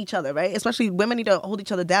uplift each other, right? Especially women need to hold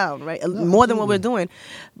each other down, right? More than what we're doing.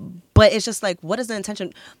 But it's just like, what is the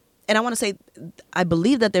intention? And I want to say, I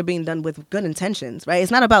believe that they're being done with good intentions, right?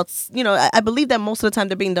 It's not about, I believe that most of the time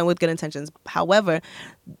they're being done with good intentions. However,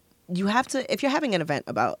 you have to, if you're having an event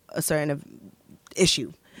about a certain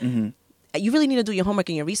issue, you really need to do your homework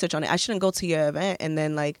and your research on it. I shouldn't go to your event and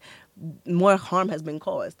then like more harm has been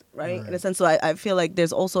caused, right? In a sense, so I feel like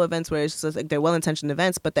there's also events where it's just like they're well-intentioned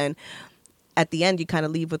events, but then at the end you kind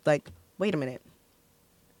of leave with like, wait a minute,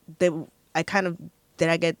 did I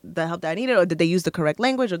get the help that I needed, or did they use the correct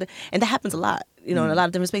language? And that happens a lot, in a lot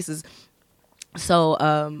of different spaces. So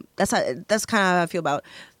that's kind of how I feel about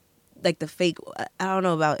like the fake. I don't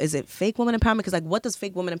know about, is it fake woman empowerment? Because like, what does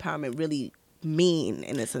fake woman empowerment really mean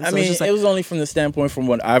in a sense? I mean, it was only from the standpoint from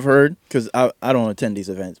what I've heard, because I don't attend these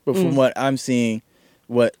events, but from what I'm seeing,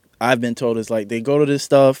 what I've been told is like they go to this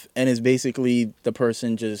stuff and it's basically the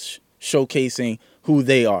person just showcasing who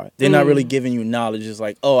they are. They're not really giving you knowledge. It's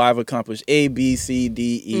like, oh, I've accomplished A, B, C,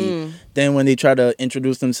 D, E. Then when they try to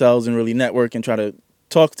introduce themselves and really network and try to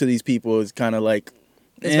talk to these people, it's kind of like,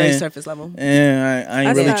 it's very surface level. I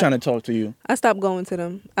ain't really trying to talk to you. I stopped going to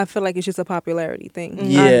them. I feel like it's just a popularity thing,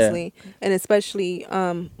 honestly. And especially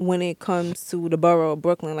when it comes to the borough of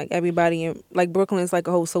Brooklyn. Like everybody like Brooklyn is like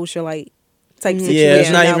a whole socialite type situation. Yeah,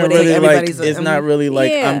 it's not even really like, it's not really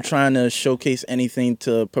like I'm trying to showcase anything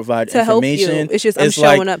to provide to information. Help you. It's just I'm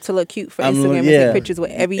showing up to look cute for Instagram and take pictures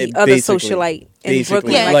with every other socialite in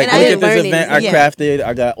Brooklyn. Yeah, like, look at this event I crafted.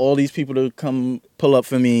 I got all these people to come pull up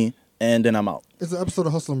for me, and then I'm out. It's an episode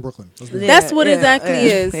of Hustle in Brooklyn. That's what exactly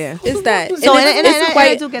is. Yeah. It's that. So and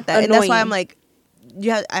I do get that, annoying. And that's why I'm like,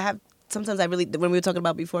 sometimes I really, when we were talking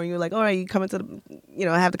about before, and you were like, all right, you coming to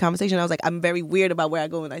I have the conversation. I was like, I'm very weird about where I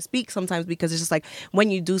go when I speak sometimes, because it's just like when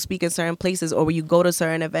you do speak in certain places, or when you go to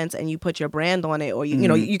certain events and you put your brand on it, or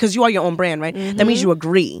because you are your own brand, right? That means you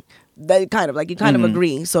agree. That kind of like you kind of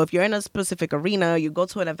agree. So if you're in a specific arena, you go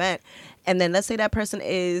to an event, and then let's say that person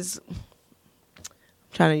is,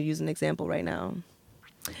 I'm trying to use an example right now.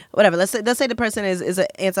 whatever. Let's say the person is an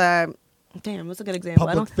anti. Damn, what's a good example?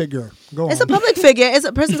 Public figure. Go on. It's a public figure. It's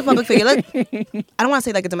a person's a public figure. I don't want to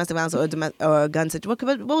say like a domestic violence or a gun situation.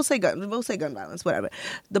 But we'll say gun violence. Whatever.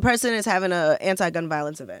 The person is having an anti-gun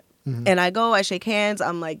violence event, and I shake hands.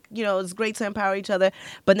 I'm like, it's great to empower each other.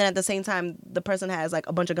 But then at the same time, the person has like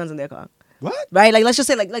a bunch of guns in their car. What? Right? Like, let's just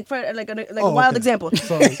say like for a wild example.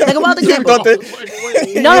 Sorry. Like a wild example.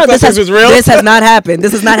 No, this was real. This has not happened.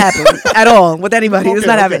 This has not happened at all with anybody. This has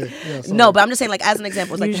not happened. Yeah, no, but I'm just saying, like, as an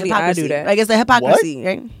example, it's like Usually the hypocrisy. I do that. Like, it's the hypocrisy,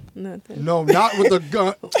 right? Nothing. No, not with the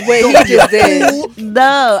gun. Wait, he just did.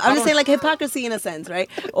 No, I'm just saying like hypocrisy in a sense, right?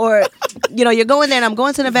 Or, you're going there and I'm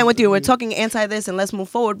going to an event with you. We're talking anti this and let's move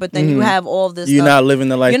forward. But then you have all this. You're stuff. not living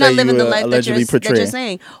the life. You're not living the life allegedly that you're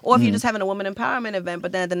saying. Or if you're just having a woman empowerment event,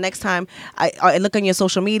 but then the next time I look on your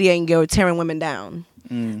social media and you're tearing women down,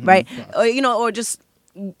 right? Or or just.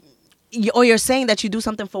 Or you're saying that you do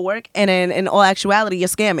something for work, and in all actuality you're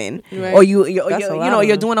scamming, right. or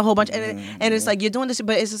you're doing a whole bunch, and it's like you're doing this,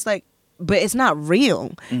 but it's just like, but it's not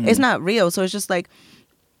real. It's not real. So it's just like,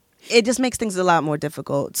 it just makes things a lot more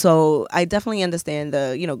difficult. So I definitely understand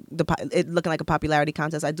it looking like a popularity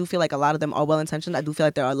contest. I do feel like a lot of them are well intentioned. I do feel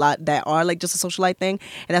like there are a lot that are like just a socialite thing,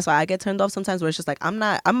 and that's why I get turned off sometimes. Where it's just like I'm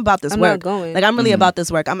about this work. Not going. Like I'm really about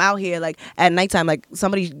this work. I'm out here like at nighttime. Like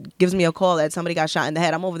somebody gives me a call that somebody got shot in the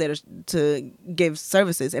head. I'm over there to give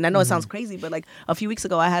services. And I know it sounds crazy, but like a few weeks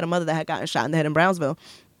ago, I had a mother that had gotten shot in the head in Brownsville.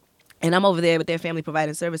 And I'm over there with their family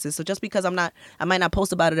providing services. So just because I might not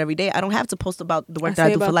post about it every day, I don't have to post about the work that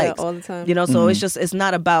I do for likes all the time. So it's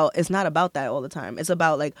not about that all the time. It's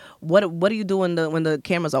about like what do you do when the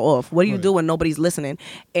cameras are off? What do you do when nobody's listening?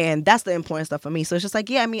 And that's the important stuff for me. So it's just like,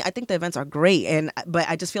 I think the events are great, but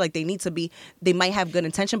I just feel like they might have good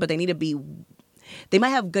intention, but they might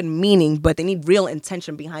have good meaning, but they need real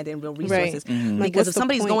intention behind it and real resources. Right. Because if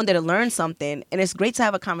somebody's going there to learn something, and it's great to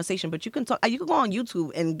have a conversation, but you can go on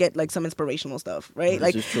YouTube and get like some inspirational stuff, right?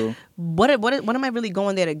 This is true. What am I really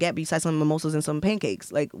going there to get besides some mimosas and some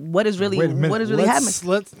pancakes? Like what is really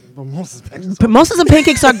happening? Mimosas and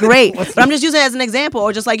pancakes are great, but I'm just using it as an example,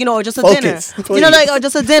 or just like or just a dinner, or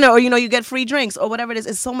just a dinner, or you get free drinks or whatever it is.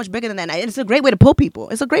 It's so much bigger than that. And it's a great way to pull people.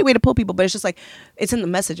 But it's just like it's in the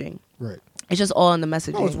messaging. Right. It's just all in the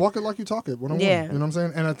messaging. No, it's walk it like you talk it. One-on-one. Yeah. You know what I'm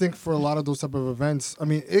saying? And I think for a lot of those type of events, I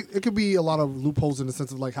mean, it could be a lot of loopholes in the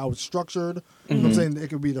sense of like how it's structured. You know what I'm saying? It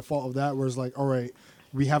could be the fault of that, where it's like, all right,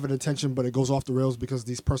 we have an intention, but it goes off the rails because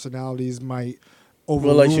these personalities might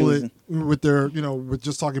overrule it with their, with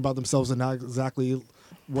just talking about themselves and not exactly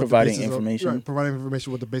what providing information. Providing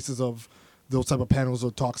information what the basis of those type of panels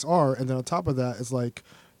or talks are. And then on top of that, it's like,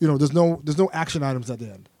 there's no action items at the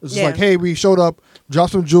end. It's just like, hey, we showed up,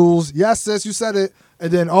 dropped some jewels. Yes, sis, you said it.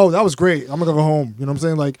 And then, that was great. I'm gonna go home. You know what I'm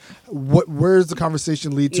saying? Like, where does the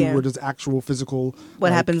conversation lead to? Where does actual physical?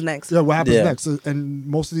 What happens next? Yeah, what happens next? And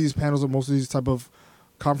most of these panels or most of these type of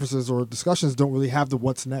conferences or discussions don't really have the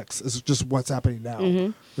what's next. It's just what's happening now. You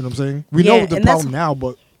know what I'm saying? We know the problem now,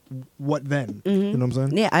 but what then? You know what I'm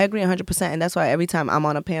saying? Yeah, I agree 100%. And that's why every time I'm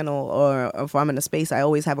on a panel or if I'm in a space, I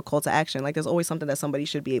always have a call to action. Like there's always something that somebody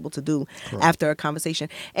should be able to do after a conversation.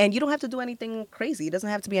 And you don't have to do anything crazy. It doesn't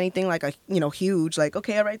have to be anything like a huge, like,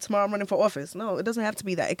 okay, all right, tomorrow I'm running for office. No, it doesn't have to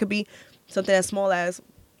be that. It could be something as small as,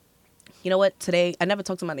 you know what, today I never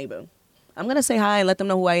talked to my neighbor. I'm going to say hi and let them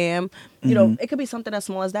know who I am. It could be something as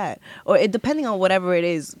small as that. Or depending on whatever it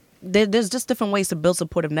is, there's just different ways to build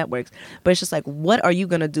supportive networks. But it's just like, what are you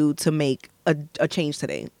going to do to make a change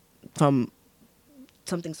today from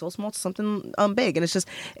something so small to something big? And it's just,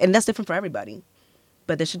 and that's different for everybody.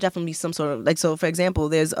 But there should definitely be some sort of, like, so for example,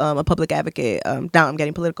 there's a public advocate, now I'm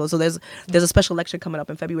getting political. So there's a special election coming up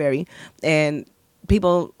in February. And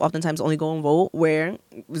people oftentimes only go and vote where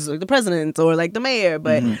it's like the president or like the mayor,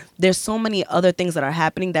 but there's so many other things that are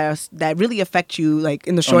happening that really affect you, like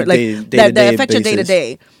in the short, that affect your day to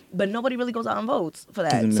day. But nobody really goes out and votes for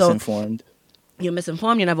that. Misinformed. You're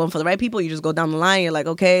misinformed. You're not voting for the right people. You just go down the line. You're like,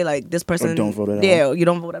 okay, like this person. Or don't vote at all. Yeah, you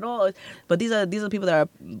don't vote at all. But these are people that are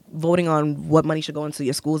voting on what money should go into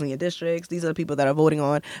your schools and your districts. These are the people that are voting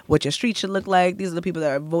on what your street should look like. These are the people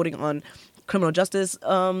that are voting on criminal justice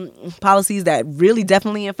policies that really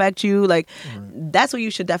definitely affect you. Like, that's where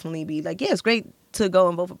you should definitely be. Like, yeah, it's great to go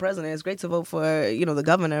and vote for president. It's great to vote for, the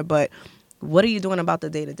governor. But what are you doing about the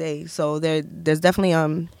day to day? So there's definitely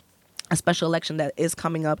a special election that is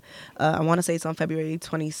coming up. I want to say it's on February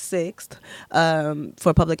 26th for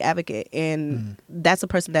a public advocate. And that's a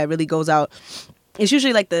person that really goes out it's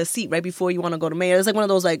usually like the seat right before you want to go to mayor. It's like one of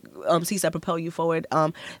those like seats that propel you forward.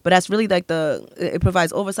 But that's really like it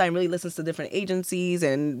provides oversight and really listens to different agencies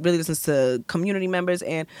and really listens to community members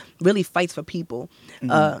and really fights for people.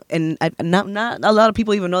 And not a lot of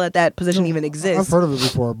people even know that position even exists. I've heard of it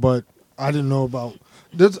before, but I didn't know about.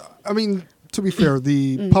 To be fair,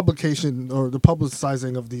 the publication or the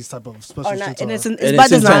publicizing of these type of special seats it's by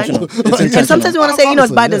design. And sometimes you want to say,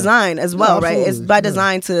 it's by design as well, right? It's by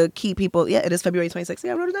design to keep people. Yeah, it is February 26th.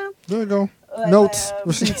 Yeah, I wrote it down. There you go. Notes,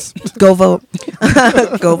 receipts. Go vote.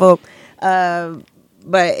 Go vote.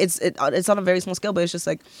 But it's on a very small scale. But it's just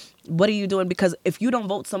like, what are you doing? Because if you don't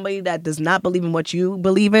vote, somebody that does not believe in what you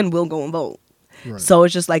believe in will go and vote. Right. So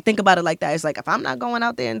it's just like, think about it like that. It's like, if I'm not going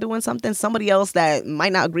out there and doing something, somebody else that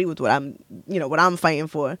might not agree with what I'm fighting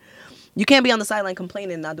for, you can't be on the sideline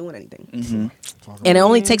complaining and not doing anything. Mm-hmm. And it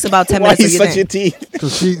only takes about 10 minutes. Why you such your teeth?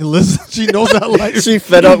 Because she knows that life. She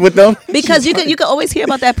fed up with them. Because you can always hear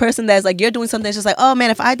about that person that's like, you're doing something. It's just like, oh man,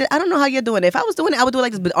 if I don't know how you're doing it. If I was doing it, I would do it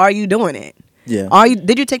like this. But are you doing it? Yeah.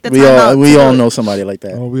 Did you take the time out? We all know somebody like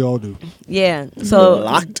that. Oh, we all do. Yeah. So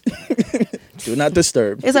locked. Do not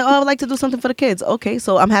disturb. It's like, I would like to do something for the kids. Okay,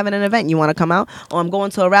 so I'm having an event. You want to come out? Or I'm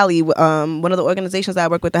going to a rally. One of the organizations that I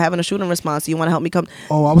work with, they're having a shooting response. You want to help me come?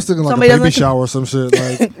 Oh, I was thinking like a baby shower or some shit.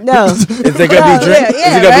 Like no. Is there gonna be drink? Is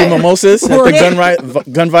it gonna be mimosas at the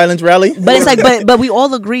gun violence rally? But it's like, but we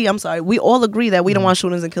all agree. I'm sorry. We all agree that we don't want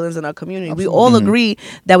shootings and killings in our community. Absolutely. We all agree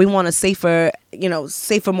that we want a safer,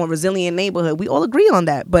 more resilient neighborhood. We all agree on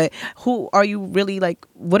that. But who are you really like?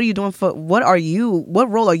 What are you doing for? What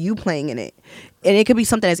role are you playing in it? And it could be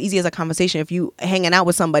something as easy as a conversation. If you hanging out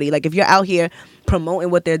with somebody, like if you're out here promoting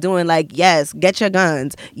what they're doing, like, yes, get your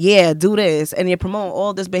guns. Yeah, do this. And you're promoting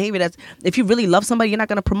all this behavior that's, if you really love somebody, you're not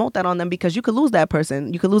going to promote that on them because you could lose that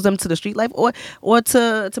person. You could lose them to the street life or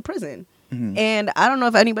to prison. Mm-hmm. And I don't know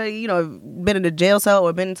if anybody, been in a jail cell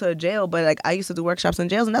or been to a jail, but like I used to do workshops in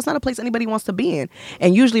jails, and that's not a place anybody wants to be in.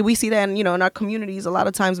 And usually we see that, in our communities, a lot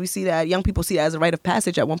of times we see that young people see that as a rite of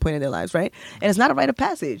passage at one point in their lives, right? And it's not a rite of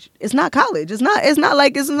passage. It's not college. It's not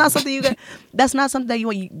something you get. That's not something that you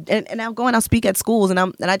want. And I'm going out speak at schools, and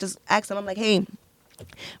I just ask them, I'm like, hey,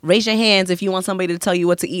 raise your hands if you want somebody to tell you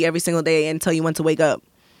what to eat every single day and tell you when to wake up.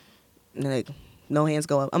 And they're like, no hands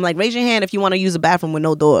go up. I'm like, raise your hand if you want to use a bathroom with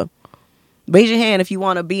no door. Raise your hand if you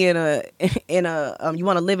want to be you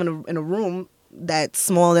want to live in a room that's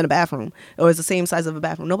smaller than a bathroom or is the same size of a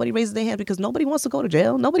bathroom. Nobody raises their hand because nobody wants to go to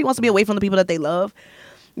jail. Nobody wants to be away from the people that they love.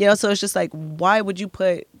 So it's just like, why would you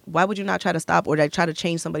not try to stop or try to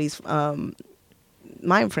change somebody's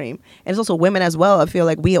mind frame? And it's also women as well. I feel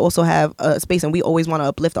like we also have a space, and we always want to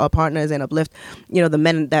uplift our partners and uplift, the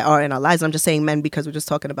men that are in our lives. I'm just saying men because we're just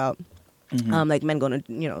talking about like men going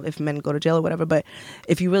to, if men go to jail or whatever. But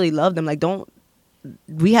if you really love them, like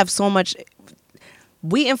we have so much,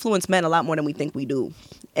 we influence men a lot more than we think we do.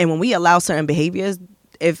 And when we allow certain behaviors,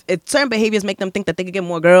 if certain behaviors make them think that they could get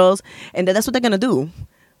more girls, and that's what they're going to do,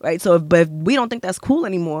 right? So if we don't think that's cool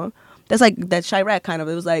anymore, that's like that Chirac kind of,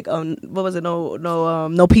 it was like, what was it?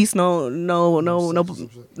 No peace, no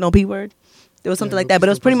P word. There was something like that, but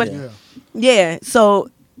it was pretty much, yeah. So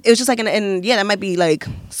it was just like, and that might be like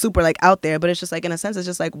super like out there, but it's just like, in a sense, it's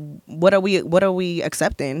just like, what are we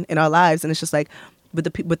accepting in our lives? And it's just like,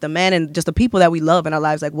 with the men and just the people that we love in our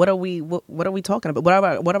lives, like what are we talking about?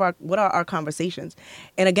 What are our conversations?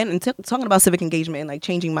 And again, talking about civic engagement and like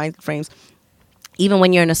changing mind frames, even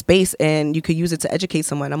when you're in a space and you could use it to educate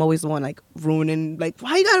someone, I'm always the one like ruining, like,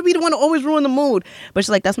 why you gotta be the one to always ruin the mood? But it's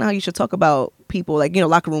like, that's not how you should talk about people, like,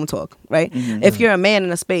 locker room talk, right? Mm-hmm. If you're a man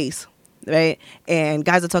in a space, right, and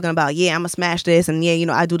guys are talking about, yeah, I'm gonna smash this, and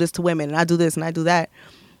yeah, I do this to women, and I do this and I do that.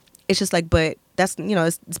 It's just like, but that's,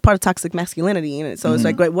 it's part of toxic masculinity in it. So it's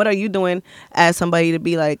like, what are you doing as somebody to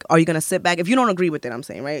be like, are you gonna sit back if you don't agree with it? I'm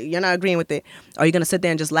saying, right, you're not agreeing with it. Are you gonna sit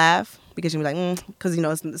there and just laugh because you're like, because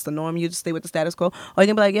it's the norm, you just stay with the status quo? Or you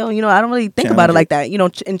can be like, yo, I don't really think about it like that,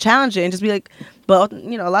 and challenge it and just be like, but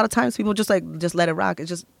a lot of times people just let it rock. It's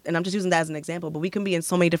just, and I'm just using that as an example, but we can be in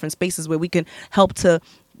so many different spaces where we can help to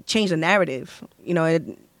change the narrative,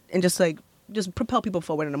 and just propel people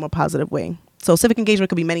forward in a more positive way. So civic engagement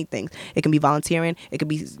could be many things. It can be volunteering. It could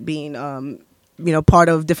be being, part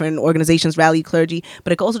of different organizations, rally, clergy.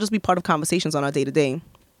 But it could also just be part of conversations on our day to day.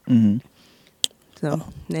 So,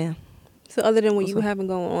 yeah. So other than what you have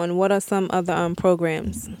going on, what are some other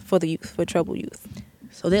programs for the youth, for troubled youth?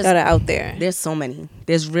 So that are out there. There's so many.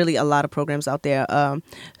 There's really a lot of programs out there.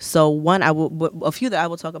 So a few that I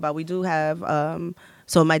will talk about. We do have.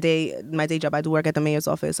 So my day job, I do work at the mayor's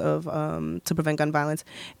office of to prevent gun violence,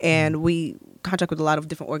 and we contract with a lot of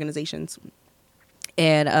different organizations.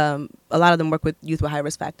 And a lot of them work with youth with high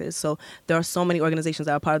risk factors. So there are so many organizations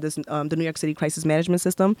that are part of this, the New York City Crisis Management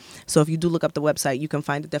System. So if you do look up the website, you can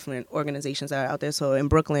find the different organizations that are out there. So in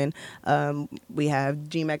Brooklyn, we have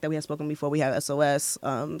GMAC that we have spoken before. We have SOS,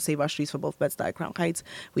 Save Our Streets for both Bed-Stuy, Crown Heights.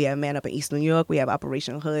 We have Man Up in East New York. We have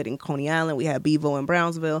Operation Hood in Coney Island. We have Bevo in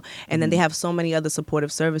Brownsville. And then they have so many other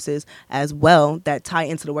supportive services as well that tie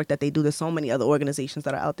into the work that they do. There's so many other organizations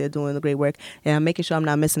that are out there doing the great work. And I'm making sure I'm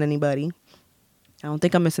not missing anybody. I don't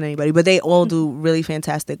think I'm missing anybody, but they all do really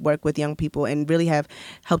fantastic work with young people and really have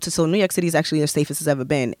helped us. So New York City is actually the safest it's ever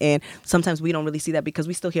been. And sometimes we don't really see that because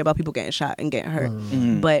we still hear about people getting shot and getting hurt.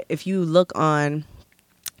 But if you look online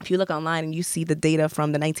and you see the data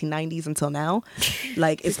from the 1990s until now,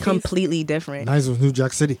 like it's completely different. Nice was New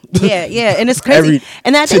Jack City. Yeah, and it's crazy.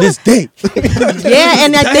 And to this day. Yeah,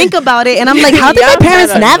 and I think about it, and I'm like, how did my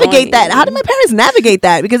parents navigate that? How did my parents navigate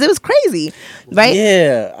that? Because it was crazy, right?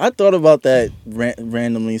 Yeah, I thought about that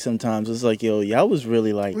randomly sometimes. It's like, yo, y'all was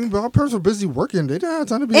really like. But our parents were busy working. They didn't have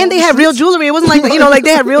time to be. And they had real jewelry. It wasn't like like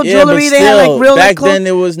they had real jewelry. But still, they had like real. Back then,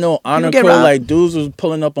 there was no honor code. Like dudes was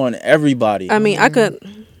pulling up on everybody. I mean, I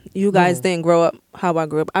could. You guys didn't grow up how I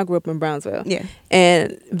grew up. I grew up in Brownsville. Yeah.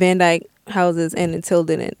 And Van Dyke houses and in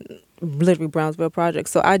Tilden and literally Brownsville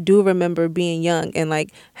projects. So I do remember being young and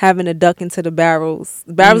like having to duck into the barrels.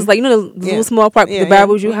 Barrels like, you know, the little small park with the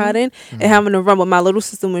barrels you hide in, and having to run with my little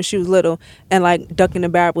sister when she was little and like ducking the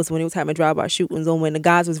barrels when it was having drive-by shootings, or when the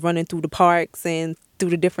guys was running through the parks and through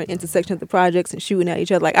the different intersections of the projects and shooting at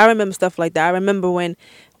each other. Like I remember stuff like that. I remember when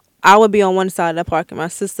I would be on one side of the park and my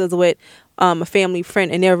sister's with a family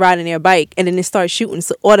friend and they're riding their bike and then they start shooting.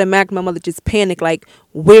 So automatically my mother just panicked, like,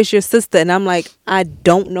 where's your sister? And I'm like, I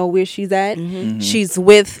don't know where she's at. She's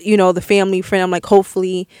with, you know, the family friend. I'm like,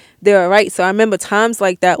 hopefully they're all right. So I remember times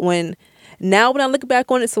like that when I look back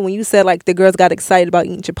on it, so when you said like the girls got excited about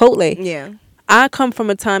eating Chipotle, I come from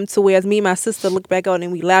a time to where as me and my sister look back out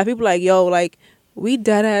and we laugh. People like, yo, like we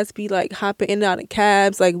dead ass be like hopping in and out of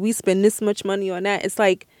cabs. Like we spend this much money on that. It's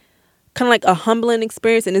like kind of like a humbling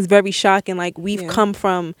experience, and it's very shocking. Like we've come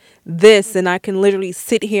from this, and I can literally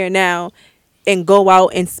sit here now and go out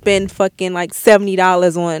and spend fucking like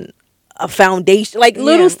 $70 on a foundation, like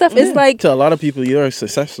little stuff. It's like to a lot of people, you're a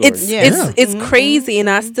success story. It's crazy, and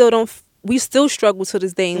I still don't. We still struggle to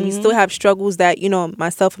this day, and we still have struggles that, you know,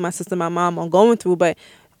 myself and my sister, and my mom are going through, but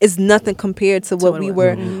it's nothing compared to what we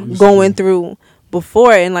were going through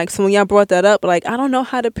before. And like, so when y'all brought that up, like I don't know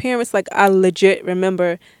how the parents, like I legit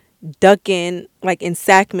remember ducking like in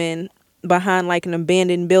Sackman behind like an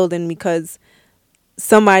abandoned building because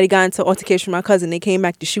somebody got into altercation with my cousin. They came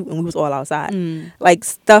back to shoot and we was all outside. Like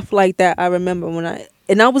stuff like that. I remember when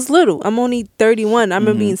I was little. I'm only 31. I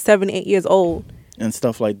remember being 7, 8 years old. And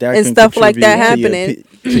stuff like that. And stuff like that happening.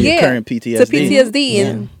 To your current PTSD. To PTSD.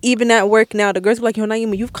 And even at work now, the girls be like, yo,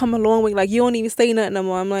 Naima, you've come a long way. Like you don't even say nothing no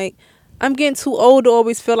more. I'm like, I'm getting too old to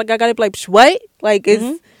always feel like I gotta be like, what? Like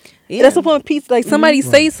it's that's the point of pizza. Like somebody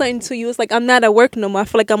says something to you, it's like I'm not at work no more. I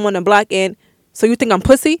feel like I'm on the block, and so you think I'm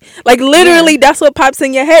pussy? Like literally, that's what pops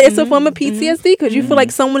in your head. It's a form of PTSD because you feel like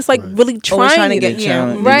someone's like really trying to get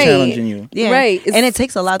challenging you. Right. And it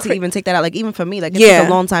takes a lot to even take that out. Like even for me, like it takes a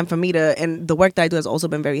long time for me to, and the work that I do has also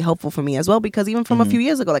been very helpful for me as well, because even from a few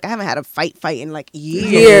years ago, like I haven't had a fight in like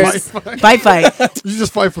years. Fight. You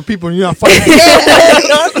just fight for people and you're not fighting.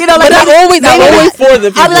 You know, like I'm always for the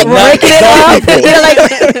people. I'm like breaking it up. You know,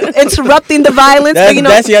 like interrupting the violence.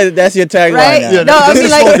 That's your tagline. Right? Yeah, no, I mean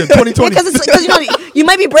like 2020. because it's you know, you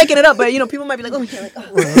might be breaking it up, but you know, people might be like, oh, yeah,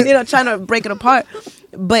 like, you know, trying to break it apart.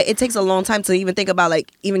 But it takes a long time to even think about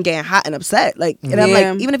like even getting hot and upset. Like, and I'm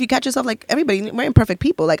like, even if you catch yourself, like everybody, we're imperfect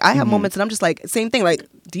people. Like I have moments and I'm just like, same thing. Like,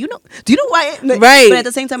 do you know why? Like, right. But at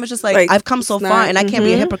the same time, it's just like I've come so far, and I can't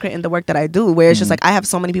be a hypocrite in the work that I do. Where it's just like I have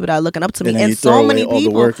so many people that are looking up to me, and so many people. All the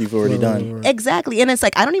work you've already done. Exactly, and it's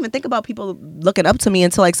like I don't even think about people looking up to me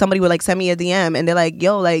until like somebody would like send me a DM, and they're like,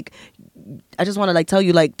 yo, like, I just want to like tell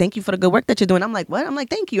you like thank you for the good work that you're doing. I'm like, what? I'm like,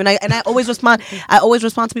 thank you. And I always respond. I always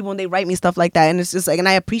respond to people when they write me stuff like that. And it's just like, and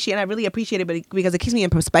I really appreciate it, because it keeps me in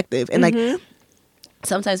perspective. And like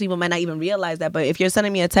sometimes people might not even realize that, but if you're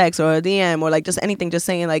sending me a text or a DM or like just anything, just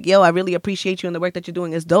saying like, yo, I really appreciate you and the work that you're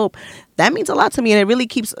doing is dope, that means a lot to me, and it really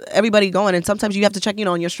keeps everybody going. And sometimes you have to check, you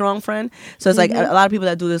know, on your strong friend. So it's like a lot of people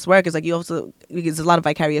that do this work is like you also, because there's a lot of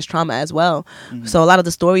vicarious trauma as well. So a lot of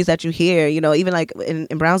the stories that you hear, you know, even like in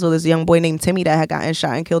Brownsville, there's a young boy named Timmy that had gotten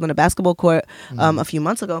shot and killed in a basketball court a few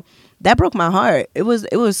months ago. That broke my heart. It was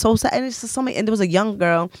so sad. And it's just so many, and there was a young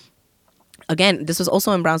girl again, this was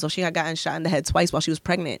also in Brownsville. She had gotten shot in the head twice while she was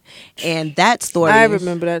pregnant, and that story. I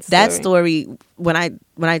remember that story. That story when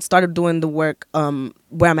I started doing the work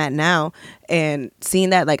where I'm at now, and seeing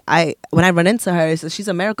that, like, when I run into her, she's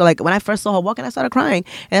a miracle. Like, when I first saw her walking, I started crying,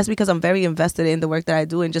 and that's because I'm very invested in the work that I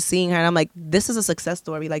do, and just seeing her, and I'm like, this is a success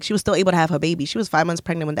story. Like, she was still able to have her baby. She was 5 months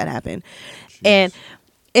pregnant when that happened. Jeez. And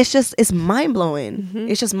it's mind blowing. Mm-hmm.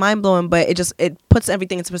 It's just mind blowing, but it puts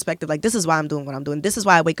everything into perspective. Like, this is why I'm doing what I'm doing. This is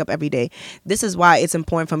why I wake up every day. This is why it's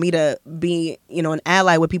important for me to be, an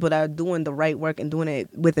ally with people that are doing the right work and doing it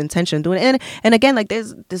with intention, and again, like,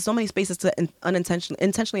 there's so many spaces to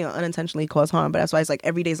intentionally or unintentionally cause harm. But that's why it's like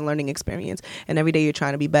every day is a learning experience, and every day you're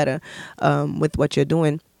trying to be better with what you're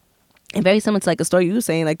doing. And very similar to like a story you were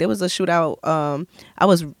saying, like there was a shootout. I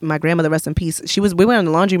was my grandmother, rest in peace. We went on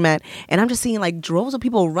the laundromat, and I'm just seeing like droves of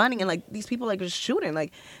people running, and like these people like just shooting,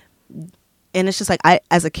 like. And it's just like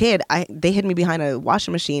as a kid, they hid me behind a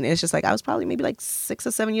washing machine, and it's just like I was probably maybe like 6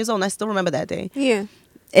 or 7 years old, and I still remember that day. Yeah.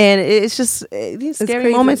 And it's just these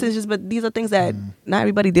scary moments. It's just, but these are things that not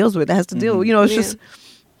everybody deals with. That has to deal. It's just.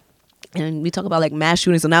 And we talk about like mass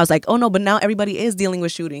shootings, so now it's like, oh no, but now everybody is dealing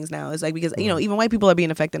with shootings now. It's like, because even white people are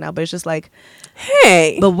being affected now, but it's just like,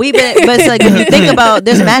 hey, but it's like if you think about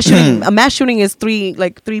there's mass shooting. A mass shooting is three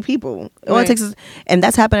people. All it takes is, and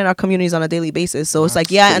that's happening in our communities on a daily basis. So it's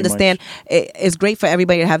like, I understand. It's great for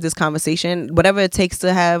everybody to have this conversation, whatever it takes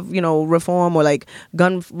to have reform or like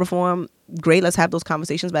gun reform. Great, let's have those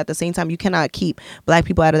conversations, but at the same time, you cannot keep Black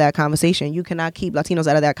people out of that conversation. You cannot keep Latinos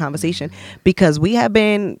out of that conversation, because we have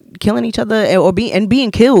been killing each other or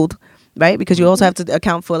being killed, right? Because you also have to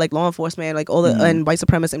account for like law enforcement, like all the and white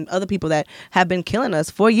supremacists and other people that have been killing us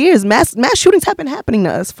for years. Mass shootings have been happening to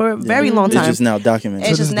us for a very long time. It's just now documented.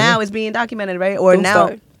 It's just now it's being documented, right? Or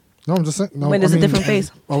now. No, I'm just saying. No, when there's a different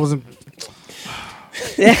phase. I wasn't.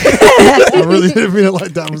 I really didn't mean it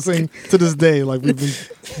like that. I'm saying to this day, like we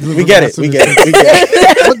get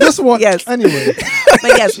it. But this one, yes. Anyway.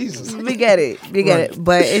 But yes, Jesus. we get it.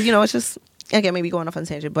 But it's just, again, maybe going off on a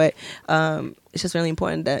tangent, but it's just really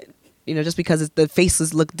important that just because the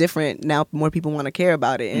faces look different now, more people want to care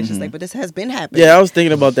about it, and it's just like, but this has been happening. Yeah, I was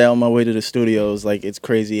thinking about that on my way to the studios. Like, it's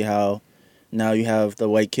crazy how now you have the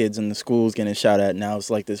white kids in the schools getting shot at. Now it's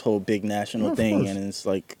like this whole big national thing, and it's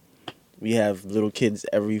like. We have little kids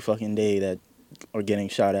every fucking day that are getting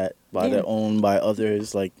shot at by their own, by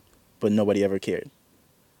others, like, but nobody ever cared.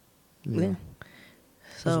 Yeah.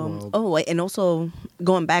 So, and also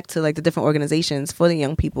going back to like the different organizations for the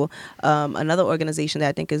young people, another organization that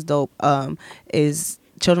I think is dope is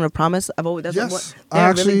Children of Promise. They're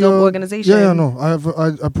a really dope organization. Yeah, no,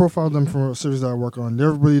 I profiled them for a series that I work on.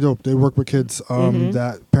 They're really dope. They work with kids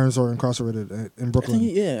that parents are incarcerated in Brooklyn.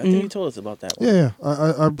 I think you told us about that one. Yeah.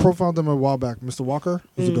 I profiled them a while back. Mr. Walker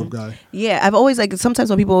is a dope guy. Yeah, I've always like, a lot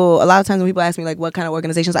of times when people ask me like what kind of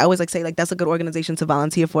organizations, I always like say like that's a good organization to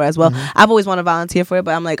volunteer for as well. I've always wanted to volunteer for it,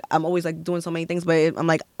 but I'm always like doing so many things, but I'm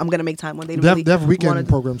like, I'm gonna make time one day to They have weekend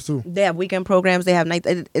programs too. They have weekend programs. They have nights.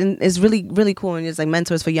 It's really, really cool, and it's like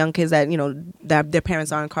mentors for young kids that that their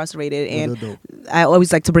parents are incarcerated, and I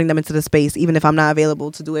always like to bring them into the space, even if I'm not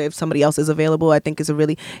available to do it. If somebody else is available, I think it's a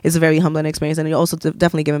very humbling experience, and you're also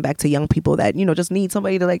definitely giving back to young people that just need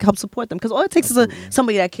somebody to like help support them, because all it takes is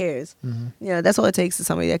somebody that cares. That's all it takes, is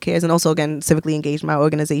somebody that cares. And also, again, civically engaged, my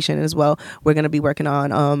organization as well. We're going to be working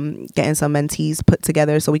on getting some mentees put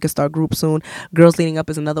together so we can start groups soon. Girls Leading Up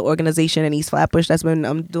is another organization in East Flatbush that's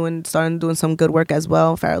been starting doing some good work as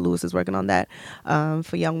well. Farrah Lewis is working on that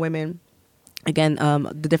for young women. Again,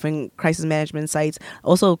 the different crisis management sites.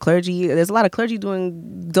 Also, clergy. There's a lot of clergy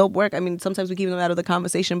doing dope work. I mean, sometimes we keep them out of the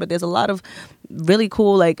conversation, but there's a lot of really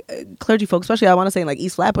cool, like, clergy folks, especially I want to say in, like,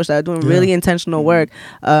 East Flatbush, that are doing really intentional work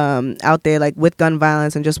out there, like, with gun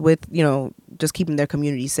violence and just with, just keeping their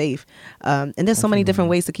community safe. And there's so many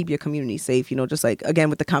different ways to keep your community safe, just like,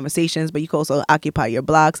 again, with the conversations, but you can also occupy your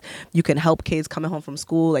blocks. You can help kids coming home from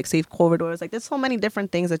school, like safe corridors. Like, there's so many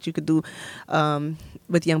different things that you could do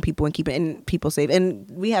with young people and keeping people safe. And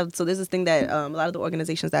there's this thing that a lot of the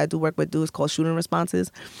organizations that I do work with do is called shooting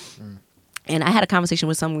responses. And I had a conversation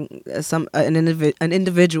with an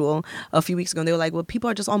individual a few weeks ago, and they were like, well, people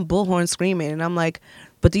are just on bullhorn screaming. And I'm like,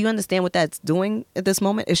 but do you understand what that's doing at this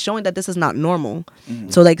moment? It's showing that this is not normal.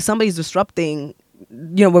 So like, somebody's disrupting,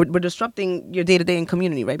 we're disrupting your day-to-day in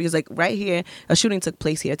community, right? Because like right here, a shooting took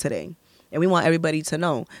place here today. And we want everybody to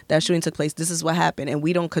know that shooting took place. This is what happened. And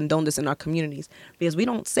we don't condone this in our communities, because we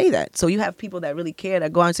don't say that. So you have people that really care,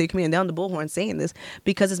 that go out into your community and they're on the bullhorn saying this,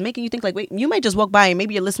 because it's making you think like, wait, you might just walk by and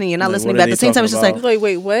maybe you're listening, you're not like, listening. But at the same time, it's just like, wait,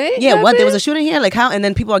 what? Yeah, happened? what? There was a shooting here? Like, how? And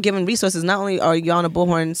then people are giving resources. Not only are you on a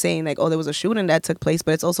bullhorn saying like, oh, there was a shooting that took place,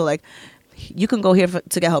 but it's also like, you can go here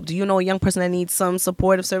to get help. Do you know a young person that needs some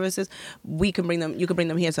supportive services? We can bring them. You can bring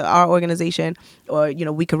them here to our organization, or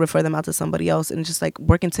we could refer them out to somebody else, and just like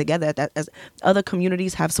working together. That as other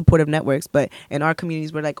communities have supportive networks, but in our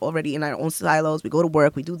communities we're like already in our own silos. We go to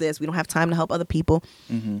work, we do this. We don't have time to help other people.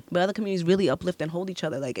 But other communities really uplift and hold each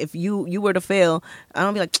other. Like if you were to fail, I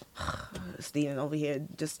don't be like, Steven over here,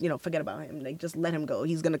 just forget about him. Like just let him go.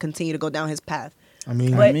 He's gonna continue to go down his path. I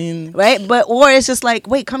mean, right? But or it's just like,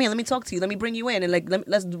 wait, come here, let me talk to you, let me bring you in, and like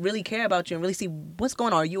let's really care about you and really see what's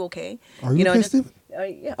going on. Are you okay? Are you okay, Steve?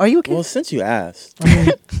 Are you okay? Well, since you asked, I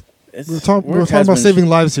mean, we're talking about saving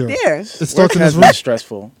lives here. Yeah, it starts in this room.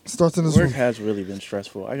 Stressful. Starts in this work room. has really been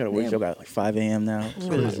stressful. I gotta wake up at like 5 a.m. now.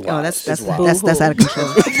 That's out of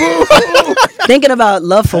control. Thinking about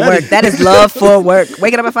love for work. That is love for work.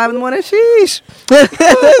 Waking up at 5 a.m. Sheesh.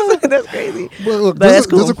 That's crazy. Well, look, that's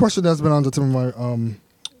cool. There's a question that's been on the tip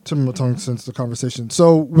of my tongue since the conversation.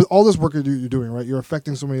 So with all this work you're doing, right, you're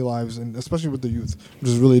affecting so many lives, and especially with the youth,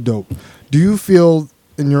 which is really dope. Do you feel,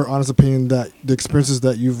 in your honest opinion, that the experiences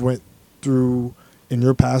that you've went through in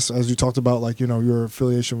your past, as you talked about, like your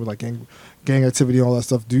affiliation with like gang activity, all that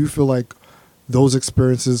stuff, do you feel like those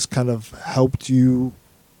experiences kind of helped you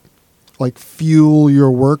like fuel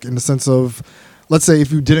your work in the sense of, let's say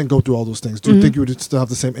if you didn't go through all those things, do you think you would still have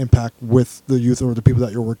the same impact with the youth or the people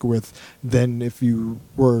that you're working with than if you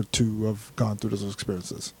were to have gone through those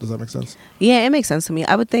experiences? Does that make sense? Yeah, it makes sense to me.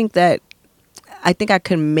 I would think that I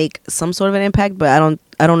can make some sort of an impact, but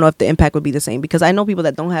I don't know if the impact would be the same, because I know people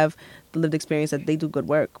that don't have the lived experience that they do good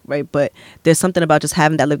work, right? But there's something about just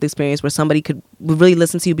having that lived experience where somebody would really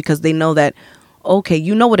listen to you because they know that, okay,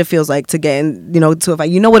 you know what it feels like to get in, to a fight.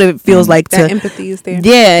 You know what it feels like that empathy is there.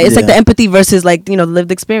 Yeah, it's like the empathy versus like, the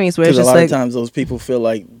lived experience where it's just a lot like, of times those people feel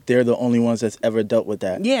like they're the only ones that's ever dealt with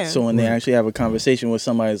that. Yeah. So when they actually have a conversation with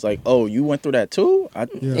somebody, it's like, oh, you went through that too?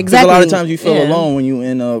 Exactly. A lot of times you feel alone when you're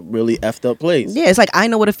in a really effed up place. Yeah, it's like, I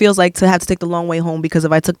know what it feels like to have to take the long way home, because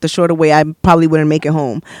if I took the shorter way, I probably wouldn't make it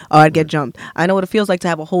home, or I'd get jumped. I know what it feels like to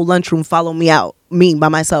have a whole lunchroom follow me out, me by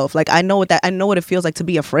myself. Like I know what it feels like to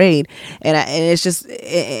be afraid, and it's just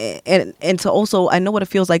and to also, I know what it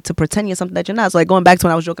feels like to pretend you're something that you're not. So like going back to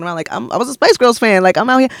when I was joking around, like I was a Spice Girls fan, like I'm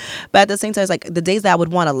out here, but at the same time, it's like the days that I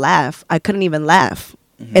would want to laugh, I couldn't even laugh.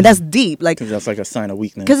 And that's deep, like, because that's like a sign of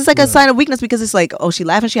weakness. Because it's like a sign of weakness, because it's like, oh, she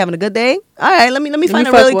laughing, she having a good day. All right, let me find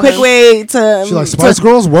a really quick way to. She like Spice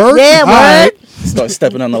Girls word. Yeah, word. Right. Start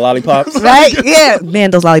stepping on the lollipops. Right? Yeah,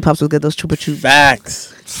 man, those lollipops were good. Those Chupa Chups.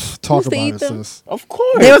 Facts. Talk about it, sis. Of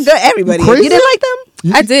course, they were good. Everybody, you didn't like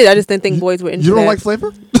them? I did. I just didn't think boys were into You don't that. like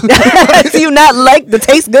flavor? Do you not like the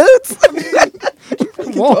taste goods?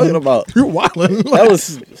 What are you talking about? You're wildin'. That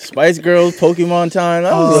was Spice Girls, Pokemon time.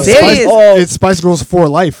 That was serious? It's Spice Girls for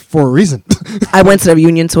life, for a reason. I went to the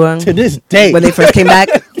reunion tour to this day when they first came back.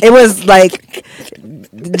 It was like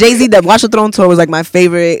Jay-Z, that Watch the Throne tour was like my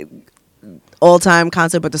favorite all-time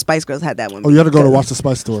concert, but the Spice Girls had that one. Oh, you had to go to watch the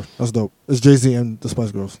Spice tour. That's dope. It's Jay-Z and the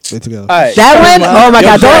Spice Girls. They together. Right. That one? Oh my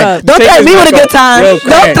God! Don't threaten me with a good time.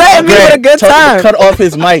 Don't threaten me with a good time. Cut off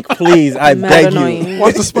his mic, please. I beg you.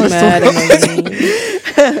 Watch the Spice tour.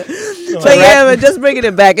 But yeah, but just bringing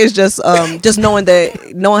it back, it's just knowing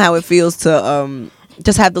how it feels to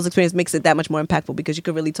just have those experiences makes it that much more impactful, because you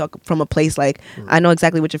could really talk from a place like, I know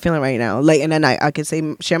exactly what you're feeling right now, like, and then I could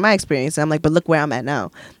share my experience, and I'm like, but look where I'm at now.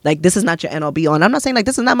 Like, this is not your NLB on. I'm not saying like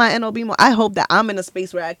this is not my NLB. I hope that I'm in a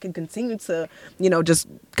space where I can continue to just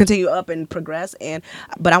continue up and progress,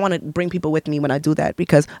 but I want to bring people with me when I do that,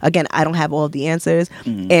 because again, I don't have all of the answers,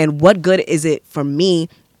 and what good is it for me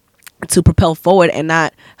to propel forward and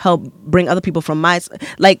not help bring other people from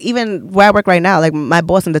like, even where I work right now, like my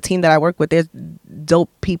boss and the team that I work with, there's dope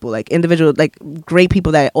people, like individual, like great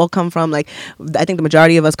people that all come from, like, I think the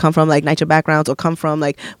majority of us come from like NYCHA backgrounds, or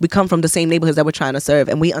we come from the same neighborhoods that we're trying to serve,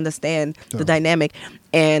 and we understand the dynamic,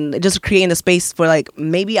 and just creating a space for, like,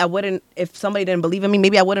 maybe I wouldn't, if somebody didn't believe in me,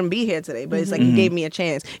 maybe I wouldn't be here today, but it's like, you gave me a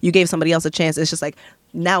chance, you gave somebody else a chance. It's just like,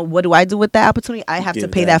 now what do I do with that opportunity? I have to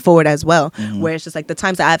pay that forward as well. Where it's just like the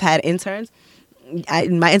times that I've had interns,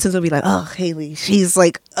 my interns will be like, oh, Hailey, she's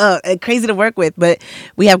like crazy to work with, but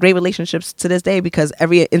we have great relationships to this day, because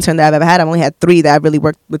every intern that I've ever had, I've only had 3 that I've really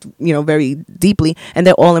worked with, very deeply, and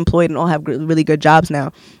they're all employed and all have really good jobs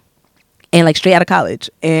now, and like straight out of college,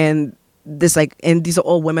 and this like, and these are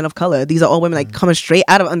all women of color. These are all women like coming straight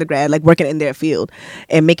out of undergrad, like working in their field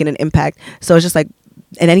and making an impact. So it's just like,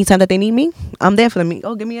 and anytime that they need me, I'm there for them.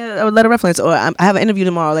 Oh, give me a letter of reference, or I have an interview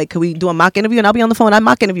tomorrow. Like, could we do a mock interview? And I'll be on the phone. I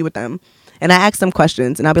mock interview with them, and I ask them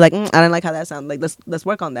questions, and I'll be like, I didn't like how that sounded. Like, let's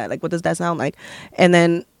work on that. Like, what does that sound like? And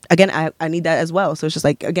then again, I need that as well. So it's just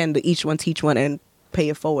like, again, the each one teach one and pay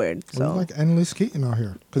it forward. So We're like endless skating out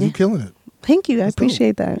here, because you're killing it. Thank you. I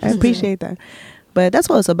appreciate that. I appreciate that. But that's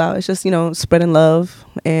what it's about. It's just, spreading love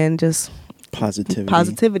and just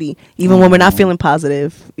positivity. Even when we're not feeling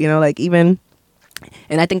positive, even.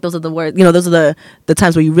 And I think those are the words, those are the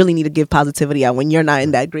times where you really need to give positivity out when you're not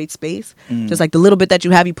in that great space. Just like the little bit that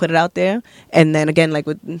you have, you put it out there. And then again, like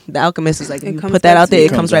with The Alchemist, is like you put that out there,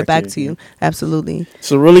 it comes right back to you. Absolutely.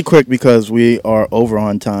 So really quick, because we are over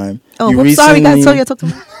on time. Oh, I'm sorry, guys. Sorry, I talked to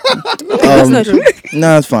me. That's not true.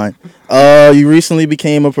 No, it's fine. You recently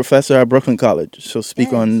became a professor at Brooklyn College. So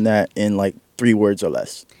speak on that in like 3 words or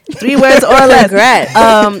less. 3 words or less.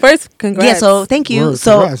 Congrats. First, congrats. Yeah, so thank you. Word,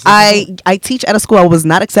 so congrats. I teach at a school I was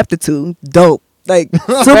not accepted to. Dope. Like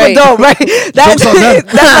super dope, right? That's my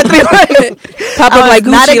 3 words. Pop up like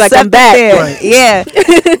Gucci, like I'm back. Right. Yeah.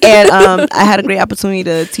 And I had a great opportunity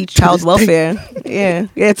to teach child welfare. Yeah.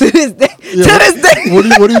 To this day. Yeah, to this day.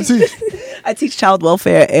 What do you teach? I teach child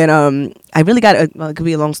welfare, and I really got it could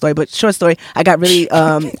be a long story, but short story. I got really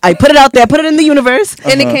I put it out there, put it in the universe,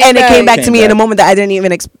 and it came back to me in a moment that I didn't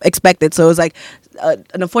even expect it. So it was like an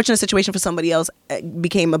unfortunate situation for somebody else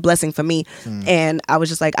became a blessing for me, and I was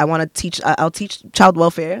just like, I want to teach. I'll teach child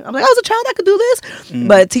welfare. I'm like, I was a child, I could do this,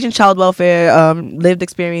 but teaching child welfare, lived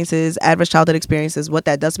experiences, adverse childhood experiences, what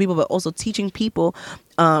that does to people, but also teaching people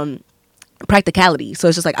practicality. So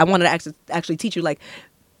it's just like I wanted to actually teach you like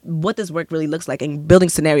what this work really looks like and building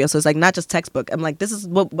scenarios. So it's like not just textbook. I'm like, this is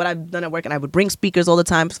what I've done at work, and I would bring speakers all the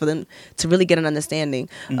time for them to really get an understanding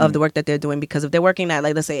of the work that they're doing, because if they're working at,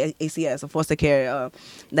 like, let's say ACS or foster care,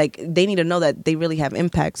 like they need to know that they really have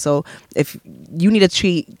impact. So if you need to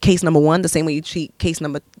treat case number 1 the same way you treat case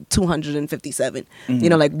number 257,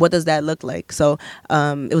 like what does that look like? So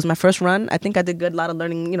it was my first run. I think I did good, a lot of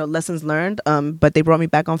learning, lessons learned, but they brought me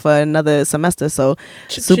back on for another semester. So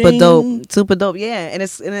super dope. Yeah. And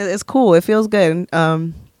it's cool. It feels good.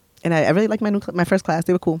 And I really like my first class.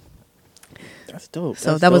 They were cool. That's dope.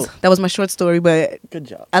 So that was my short story, but good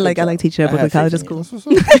job. I like teaching at Brooklyn College. It's cool.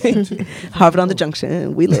 Harvard on the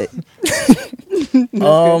Junction. We lit.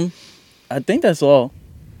 I think that's all.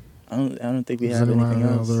 I don't think we have anything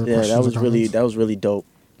else. Yeah, that was really dope.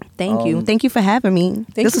 Thank you. Thank you for having me.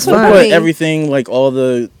 This is we'll fun. put everything, like all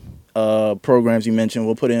the programs you mentioned,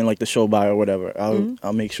 we'll put it in like the show bio or whatever.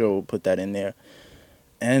 I'll make sure we'll put that in there.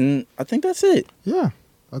 And I think that's it. Yeah,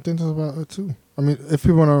 I think that's about it too. I mean, if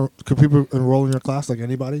people could people enroll in your class, like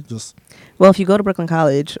anybody? Well, if you go to Brooklyn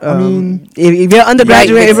College, if you're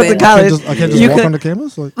undergraduate at Brooklyn College, I can't just walk on the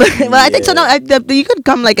campus. Like, well, I think so. No, you could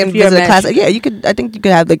come like and visit a class. Yeah, you could. I think you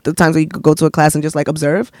could have like the times where you could go to a class and just like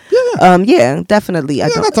observe. Yeah, definitely.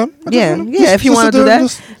 That time. If you want to do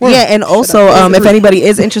that. And also, if anybody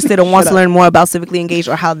is interested or wants to learn more about civically engaged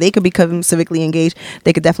or how they could become civically engaged,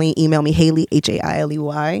 they could definitely email me, Hailey,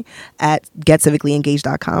 Hailey, at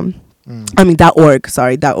getcivicallyengaged.com. I mean .org.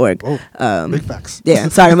 Sorry, .org. Oh, big facts. Yeah,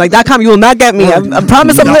 sorry. I'm like .com. You will not get me. I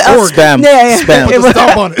promise. I'm spam. Spam. Put the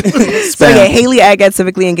stop on it. So yeah, Hailey at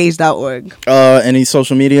getcivicallyengaged.org. Any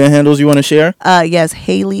social media handles you want to share? Yes,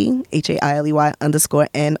 Hailey Hailey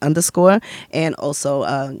 _N_, and also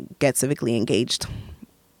Get Civically Engaged.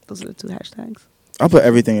 Those are the 2 hashtags. I'll put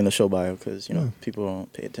everything in the show bio because people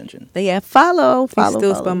don't pay attention. But yeah, follow. You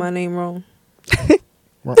still spell my name wrong.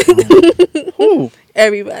 Who?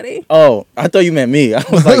 Everybody. Oh, I thought you meant me. I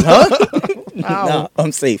was like, huh? Nah,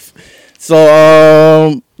 I'm safe.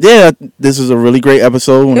 So, yeah, this was a really great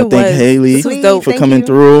episode. I want to thank Hailey for coming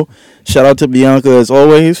through. Shout out to Bianca, as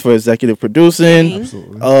always, for executive producing.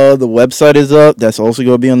 Absolutely. The website is up. That's also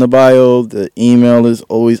going to be on the bio. The email is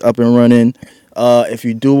always up and running. If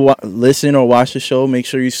you do listen or watch the show, make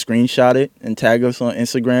sure you screenshot it and tag us on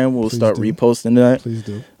Instagram. We'll start reposting that. Please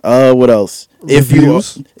do. What else?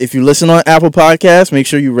 Reviews. If you listen on Apple Podcasts, make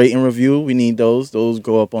sure you rate and review. We need those. Those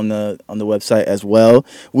go up on the website as well.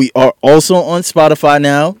 We are also on Spotify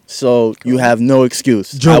now, so you have no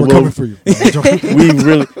excuse. Joe, we're coming for you. we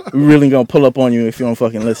really gonna pull up on you if you don't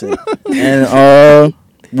fucking listen. And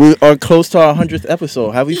we are close to our 100th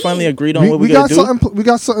episode. Have we finally agreed on what we gotta do? We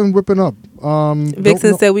got something whipping up.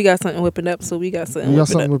 Vixen said we got something whipping up, so we got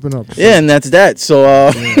something whipping up. Yeah, and that's that.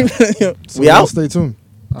 So, we out. Stay tuned.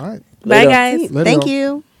 All right. Bye, guys. Thank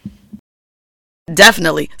you.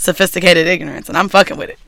 Definitely sophisticated ignorance, and I'm fucking with it.